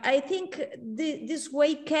 But I think this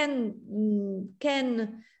way can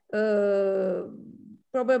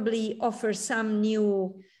probably offer some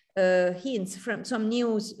new hints, from some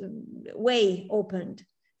new way opened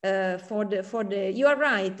for the. You are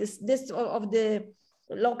right. This of the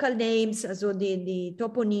local names, so the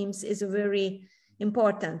toponyms, is a very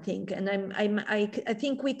important thing, and I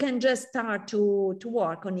think we can just start to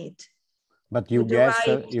work on it. But you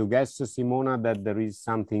guess, Simona, that there is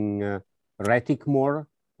something Rhaetic more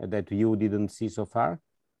that you didn't see so far?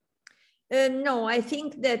 No, I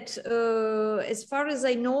think that as far as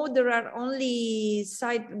I know, there are only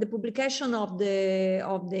the publication of the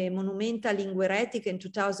Monumenta Lingue Rhaetic in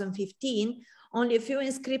 2015. Only a few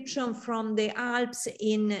inscriptions from the Alps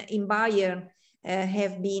in Bayern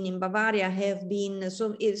have been, in Bavaria have been,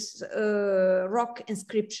 so it's rock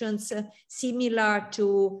inscriptions similar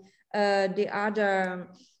to the other,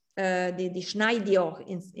 the Schneidjoch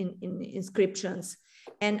inscriptions.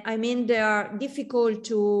 And I mean, they are difficult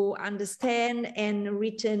to understand and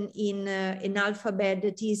written in an alphabet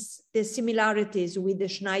that is the similarities with the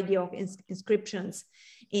Schneidjoch inscriptions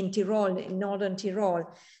in Tyrol, in northern Tyrol.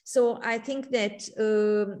 So I think that,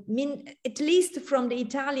 at least from the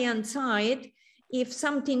Italian side, if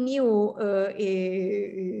something new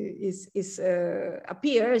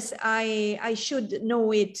appears, I should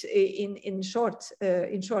know it in short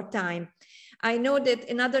time. I know that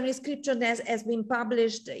another inscription has been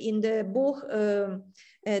published in the book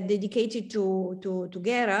dedicated to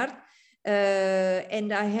Gerard,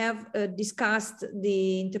 and I have discussed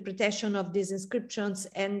the interpretation of these inscriptions,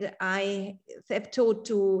 and I have thought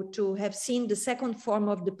to have seen the 2nd form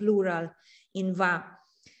of the plural in va.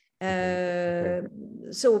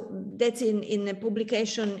 So that's in a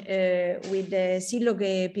publication with the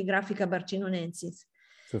Silloge Epigraphica Barcinonensis.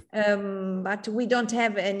 But we don't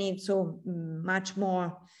have any so much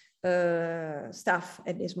more stuff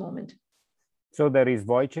at this moment. So there is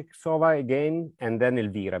Wojciech Sova again, and then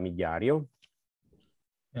Elvira Migliario.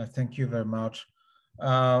 Yeah, thank you very much.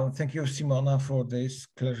 Thank you, Simona, for this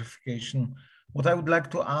clarification. What I would like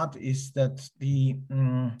to add is that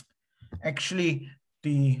actually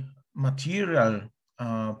the material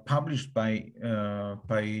published by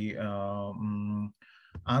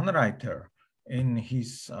Anreiter in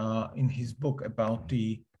his book about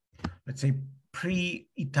the, let's say,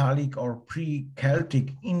 pre-Italic or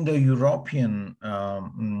pre-Celtic Indo-European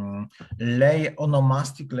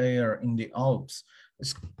onomastic layer in the Alps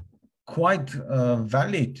is quite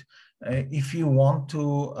valid if you want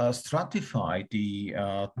to stratify the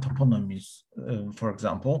toponyms, for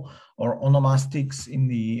example, or onomastics in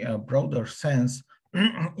the broader sense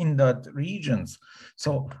in that regions.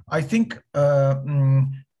 So I think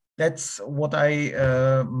that's what I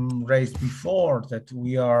raised before, that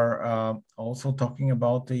we are also talking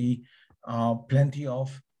about the plenty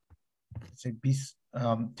of, let's say,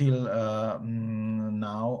 till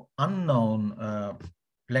now unknown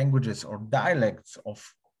languages or dialects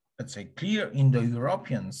of, let's say, clear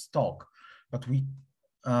Indo-European stock, but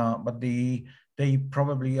they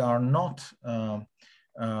probably are not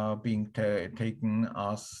being taken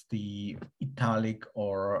as the Italic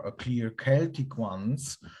or clear Celtic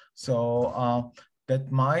ones. So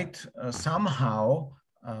that might somehow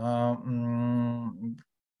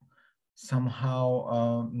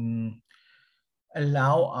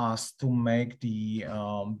allow us to make the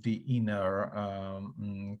inner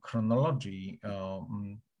chronology,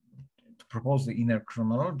 to propose the inner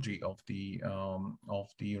chronology of the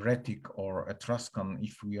Rhaetic or Etruscan,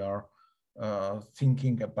 if we are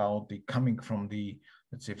thinking about the coming from the,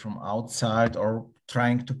 let's say, from outside, or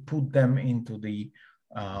trying to put them into the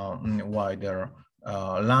wider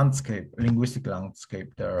landscape, linguistic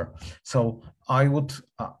landscape there. So I would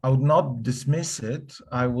not dismiss it.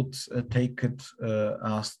 I would take it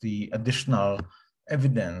as the additional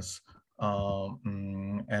evidence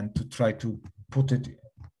and to try to put it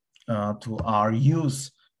to our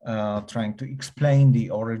use, trying to explain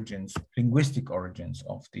the origins, linguistic origins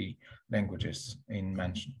of the languages in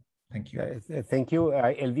mention. Thank you. Thank you.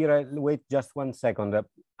 Elvira, wait just 1 second.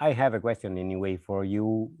 I have a question anyway for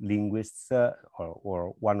you linguists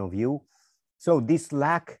or one of you. So this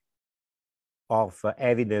lack of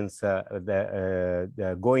evidence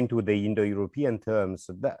going to the Indo-European terms,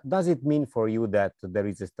 does it mean for you that there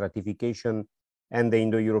is a stratification and the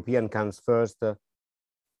Indo-European comes first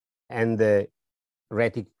and the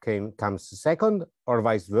Rhaetic comes second, or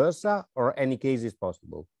vice versa, or any case is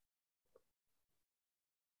possible?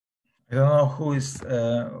 I don't know who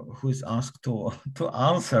is asked to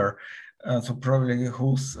answer. So probably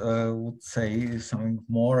who's would say something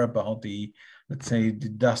more about the, let's say, the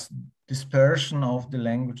dispersion of the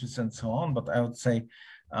languages and so on. But I would say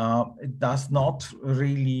it does not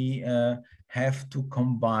really have to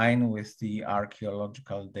combine with the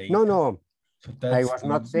archaeological data. No. So I was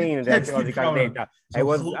not saying the archaeological data.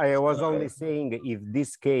 So I was only saying if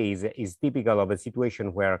this case is typical of a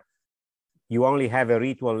situation where you only have a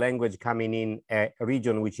ritual language coming in a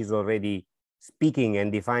region which is already speaking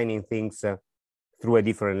and defining things through a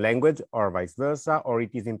different language, or vice versa, or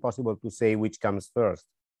it is impossible to say which comes first.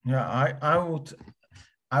 Yeah,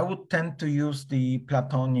 I would tend to use the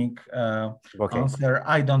Platonic answer.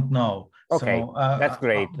 I don't know. Okay, so, that's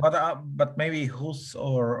great. But maybe Hus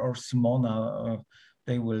or Simona,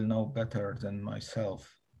 they will know better than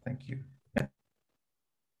myself. Thank you.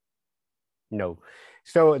 No.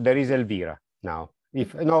 So there is Elvira now.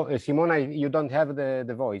 If no, Simona, you don't have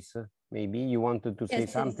the voice. Maybe you wanted to say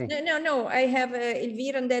something. No. I have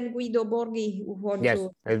Elvira and then Guido Borghi who want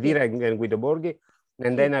to. Elvira and Guido Borghi,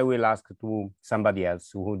 and then I will ask to somebody else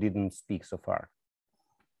who didn't speak so far.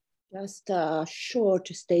 Just a short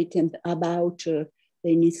statement about the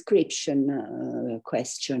inscription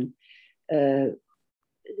question.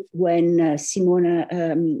 When Simona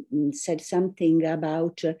said something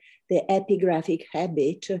about the epigraphic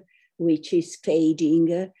habit, which is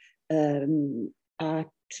fading at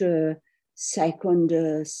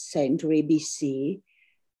 2nd century BC,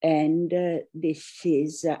 and this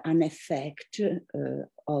is an effect,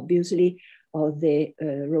 obviously, of the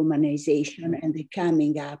Romanization and the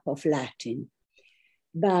coming up of Latin.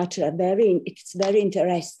 But it's very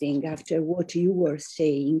interesting, after what you were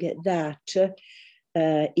saying, that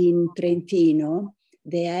in Trentino,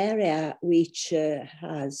 the area which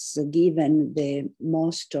has given the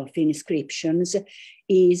most of inscriptions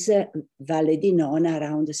is Valle di Nona,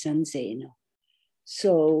 around San Zeno.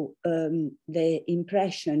 So the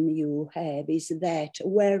impression you have is that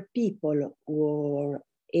where people were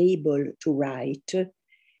able to write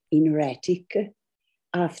in Rhaetic,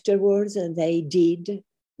 afterwards they did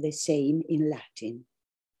the same in Latin.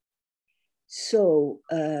 So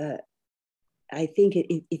I think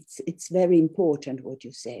it's very important what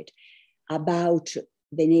you said about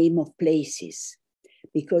the name of places,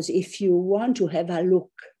 because if you want to have a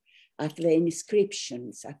look at the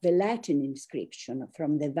inscriptions, at the Latin inscription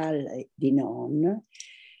from the Valle di Non,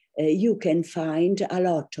 you can find a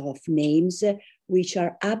lot of names which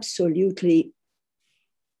are absolutely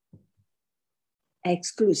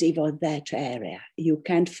exclusive of that area. You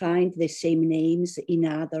can't find the same names in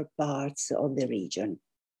other parts of the region.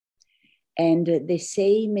 And the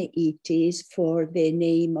same it is for the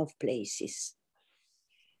name of places.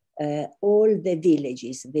 All the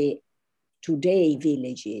villages, the today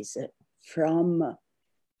villages from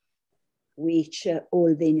which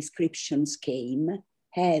all the inscriptions came,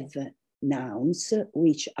 have nouns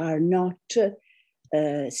which are not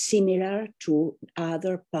similar to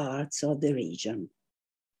other parts of the region.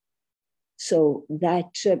 So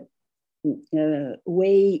that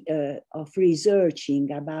way of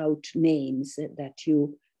researching about names that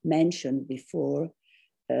you mentioned before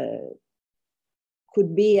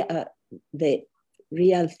could be the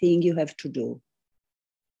real thing you have to do.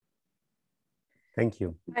 Thank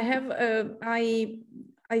you. I have,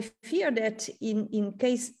 I fear that in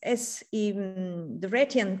case as in the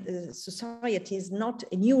Rhaetian society is not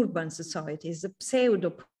an urban society, it's a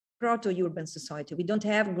pseudo proto-urban society. We don't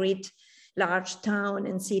have great large towns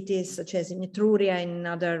and cities such as in Etruria and in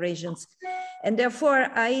other regions. And therefore,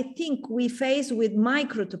 I think we face with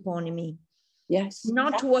micro-toponymy. Yes.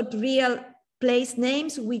 Not what real place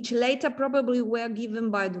names, which later probably were given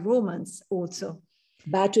by the Romans also.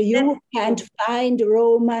 But you can't find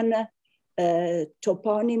Roman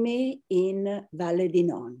toponymy in Valle di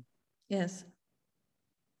Non. Yes.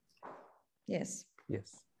 Yes.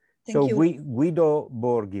 Yes. Thank so you. Guido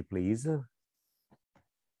Borghi, please.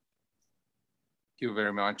 Thank you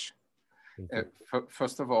very much.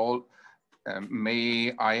 First of all,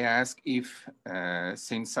 may I ask if,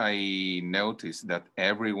 since I noticed that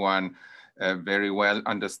everyone very well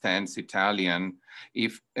understands Italian,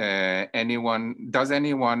 if does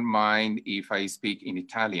anyone mind if I speak in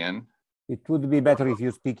Italian? It would be better if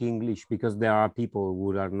you speak English, because there are people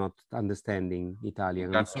who are not understanding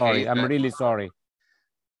Italian. I'm sorry, I'm really sorry.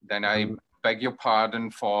 Then I beg your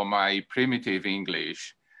pardon for my primitive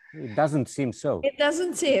English. It doesn't seem so. It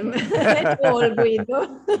doesn't seem at all,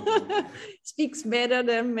 Guido. Speaks better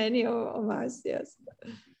than many of us, yes.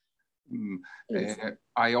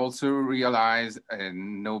 I also realize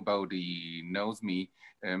nobody knows me,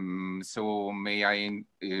 so may I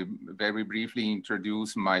very briefly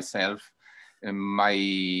introduce myself,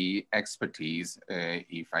 my expertise,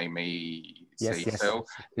 if I may say so,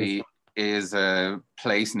 is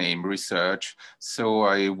place name research. So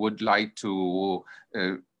I would like to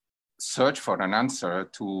search for an answer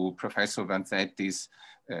to Professor Vanzetti's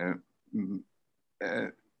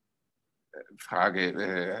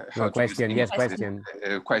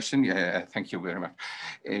question, yeah, thank you very much,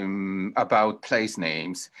 about place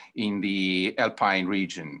names in the Alpine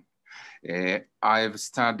region. I've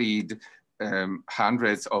studied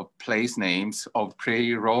hundreds of place names of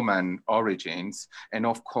pre-Roman origins, and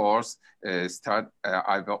of course,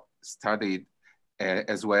 I've studied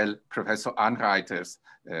as well Professor Anreiter's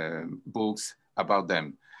books about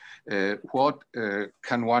them. What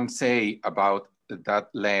can one say about that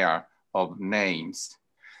layer of names?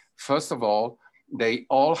 First of all, they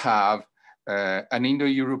all have an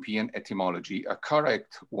Indo-European etymology, a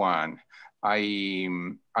correct one. I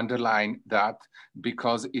underline that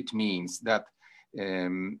because it means that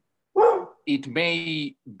it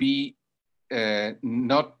may be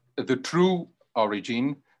not the true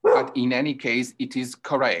origin, but in any case, it is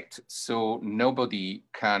correct. So nobody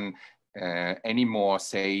can anymore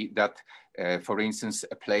say that, for instance,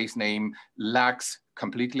 a place name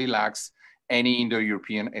completely lacks any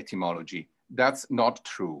Indo-European etymology. That's not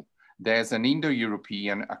true. There's an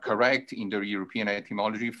Indo-European, a correct Indo-European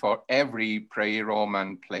etymology for every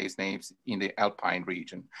pre-Roman place names in the Alpine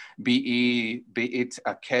region, be it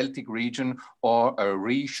a Celtic region or a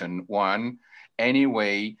Rhaetian one.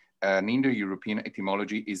 Anyway, an Indo-European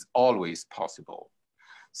etymology is always possible.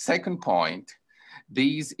 Second point,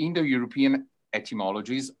 these Indo-European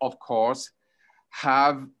etymologies, of course,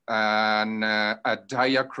 have a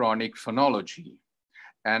diachronic phonology.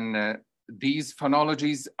 And these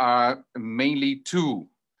phonologies are mainly two,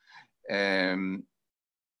 and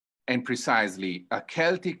precisely a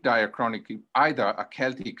Celtic diachronic, either a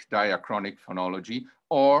Celtic diachronic phonology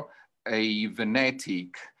or a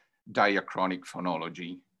Venetic diachronic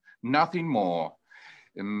phonology. Nothing more.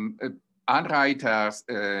 Anreiter's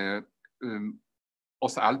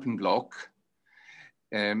Ostalpenblock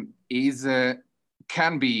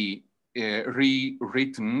can be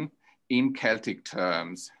rewritten in Celtic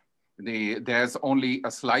terms. There's only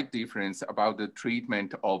a slight difference about the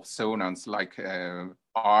treatment of sonants like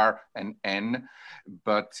R and N,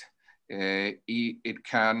 but it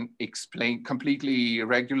can completely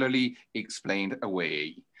regularly explained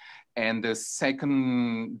away. And the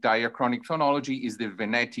second diachronic phonology is the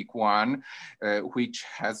Venetic one, which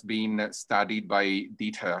has been studied by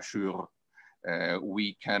Dieter Schur.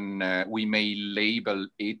 We may label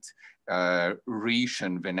it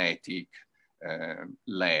Rhaetian Venetic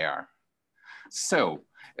layer. So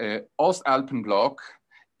Ostalpenblock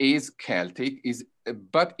is Celtic,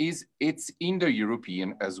 but it's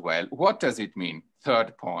Indo-European as well. What does it mean?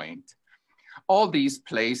 Third point. All these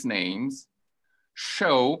place names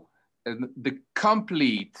show the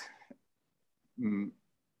complete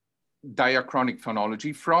diachronic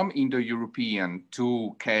phonology from Indo-European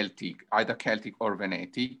to Celtic, either Celtic or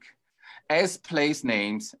Venetic, as place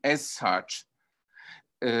names as such.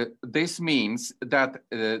 This means that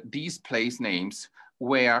these place names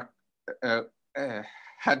were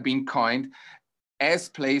had been coined as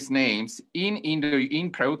place names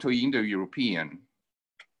in Proto-Indo-European.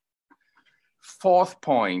 Fourth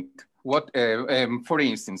point, for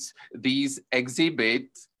instance, these exhibit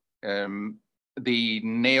the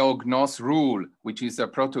Neognos rule, which is a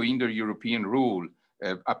Proto-Indo-European rule,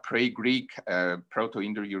 a pre-Greek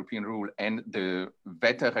Proto-Indo-European rule, and the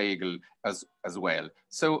Wetterregel as well.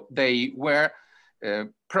 So they were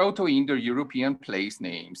Proto-Indo-European place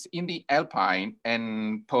names in the Alpine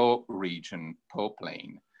and Po region, Po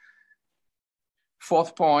plain.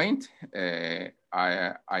 Fourth point, I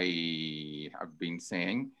have been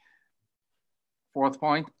saying, fourth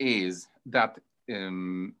point is that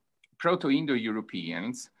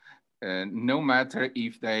Proto-Indo-Europeans, no matter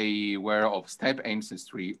if they were of steppe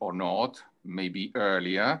ancestry or not, maybe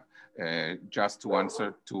earlier, just to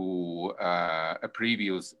answer to a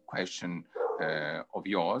previous question of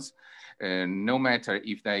yours, no matter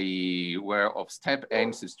if they were of steppe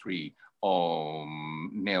ancestry or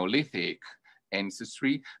Neolithic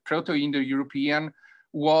ancestry, Proto-Indo-European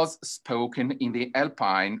was spoken in the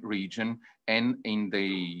Alpine region and in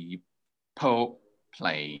the Po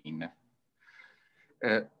plain.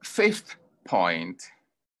 Fifth point,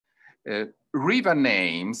 river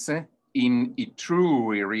names in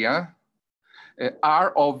Etruria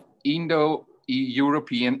are of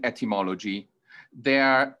Indo-European etymology.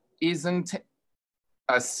 There isn't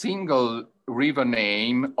a single river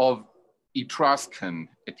name of Etruscan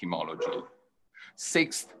etymology.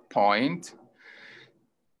 Sixth point,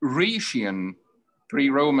 Rhaetian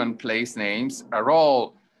pre-Roman place names are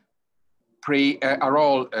all pre-Roman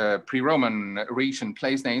Rhaetian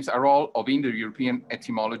place names are all of Indo-European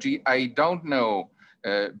etymology. I don't know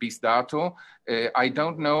bis dato, I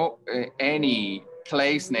don't know any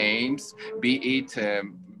place names, be it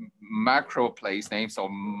macro place names or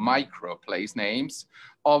micro place names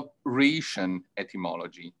of Rhaetian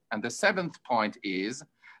etymology. And the seventh point is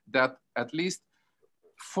that at least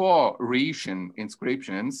 4 Rhaetian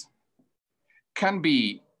inscriptions can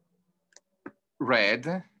be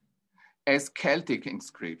read as Celtic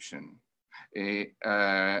inscription.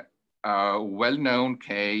 A well-known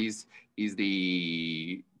case is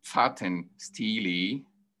the Faten stele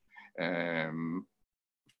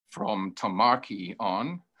from Tomarki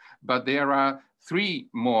on, but there are 3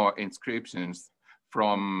 more inscriptions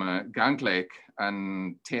from Ganglek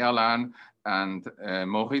and Tealan and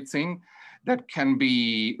Moritzing that can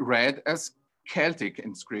be read as Celtic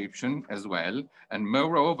inscription as well. And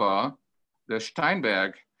moreover, the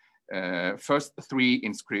Steinberg first 3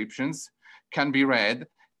 inscriptions can be read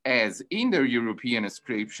as Indo-European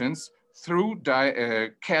inscriptions through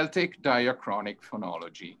Celtic diachronic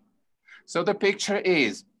phonology. So the picture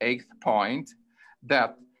is, 8th point,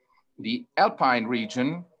 that the Alpine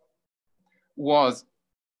region was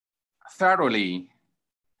thoroughly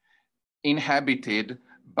inhabited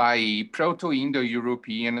by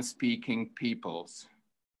Proto-Indo-European speaking peoples.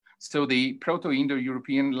 So the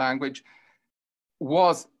Proto-Indo-European language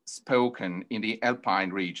was spoken in the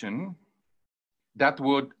Alpine region. That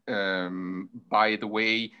would, by the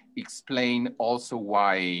way, explain also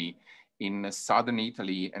why in southern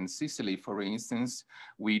Italy and Sicily, for instance,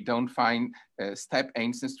 we don't find steppe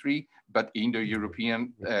ancestry, but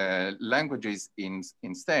Indo-European languages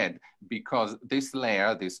instead, because this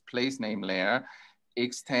layer, this place name layer,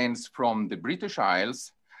 extends from the British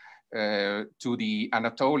Isles to the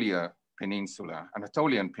Anatolian Peninsula.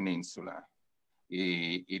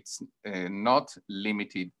 It's not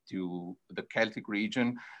limited to the Celtic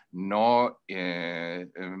region, nor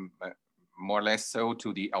more or less so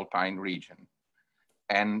to the Alpine region.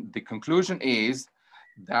 And the conclusion is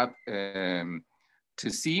that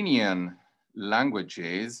Tyrsenian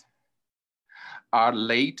languages are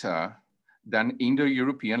later than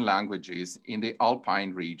Indo-European languages in the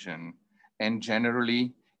Alpine region, and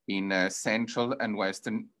generally in Central and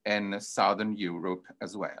Western and Southern Europe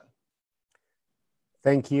as well.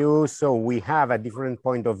 Thank you. So we have a different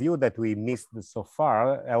point of view that we missed so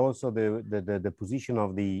far. Also, the position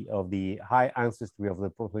of the high ancestry of the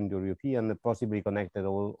Proto-Indo-European, possibly connected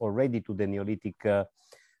already to the Neolithic,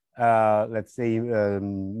 let's say,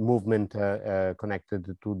 movement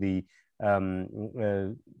connected to the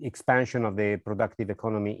expansion of the productive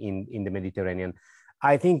economy in the Mediterranean.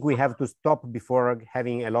 I think we have to stop before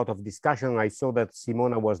having a lot of discussion. I saw that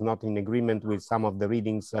Simona was not in agreement with some of the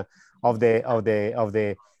readings of the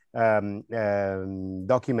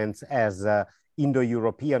documents as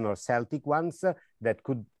Indo-European or Celtic ones that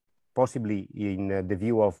could possibly, in the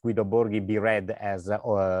view of Guido Borghi, be read as,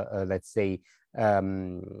 let's say,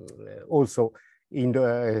 also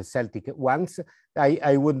Indo-Celtic ones.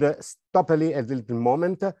 I would stop a little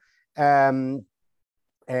moment.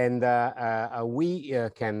 We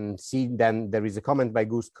can see then there is a comment by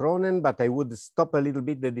Gus Cronen, but I would stop a little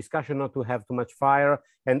bit the discussion not to have too much fire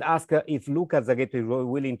and ask if Luca Zaghetto is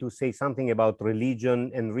willing to say something about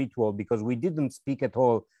religion and ritual, because we didn't speak at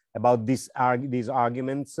all about these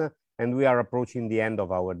arguments, and we are approaching the end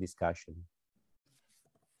of our discussion.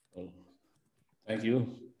 Thank you.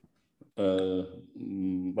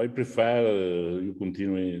 I prefer you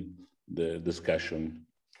continue the discussion.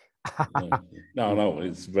 No,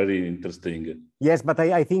 it's very interesting. Yes, but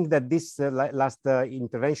I think that this last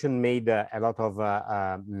intervention made a lot of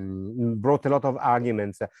brought a lot of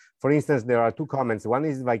arguments. For instance, there are two comments. One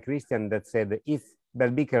is by Christian that said, if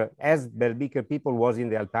as Belgica people was in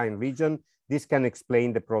the Alpine region, this can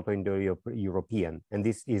explain the Proto-Indo-European, and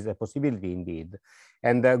this is a possibility indeed.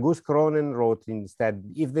 And Gus Cronen wrote instead,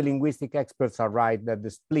 if the linguistic experts are right that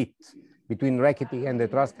the split between Rhaeti and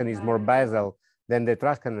Etruscan is more basal than the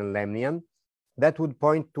Etruscan and Lemnian, that would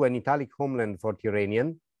point to an Italic homeland for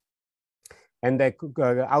Tyrrhenian and the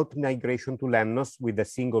out-migration to Lemnos with a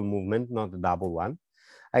single movement, not a double one.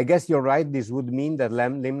 I guess you're right. This would mean that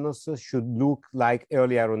Lemnos should look like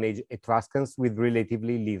early Iron Age Etruscans with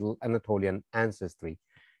relatively little Anatolian ancestry.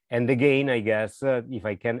 And again, I guess, if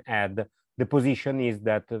I can add, the position is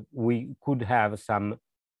that we could have some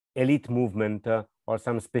elite movement or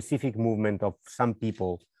some specific movement of some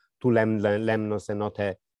people to Lemnos and not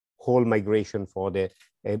a whole migration for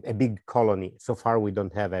a big colony. So far, we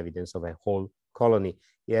don't have evidence of a whole colony.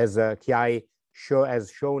 As Chiai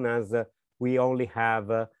has shown us, we only have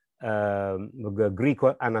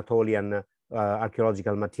Greco-Anatolian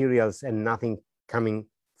archaeological materials and nothing coming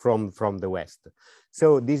from the West.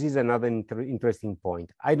 So this is another interesting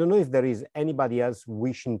point. I don't know if there is anybody else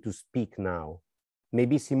wishing to speak now.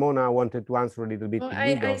 Maybe Simona wanted to answer a little bit. Well,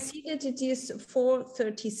 I see that it is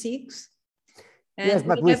 4:36. Yes,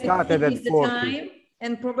 but we started at 4. Time,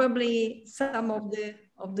 and probably some of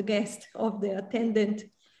the guests of the attendant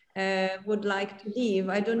would like to leave.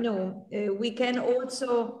 I don't know. We can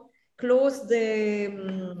also close the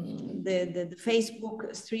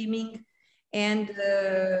Facebook streaming, and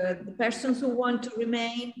the persons who want to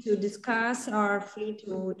remain to discuss are free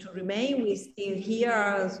to remain. We still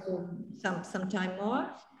here some time more.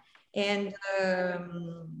 And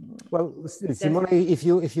well, Simone, if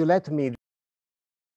you let me.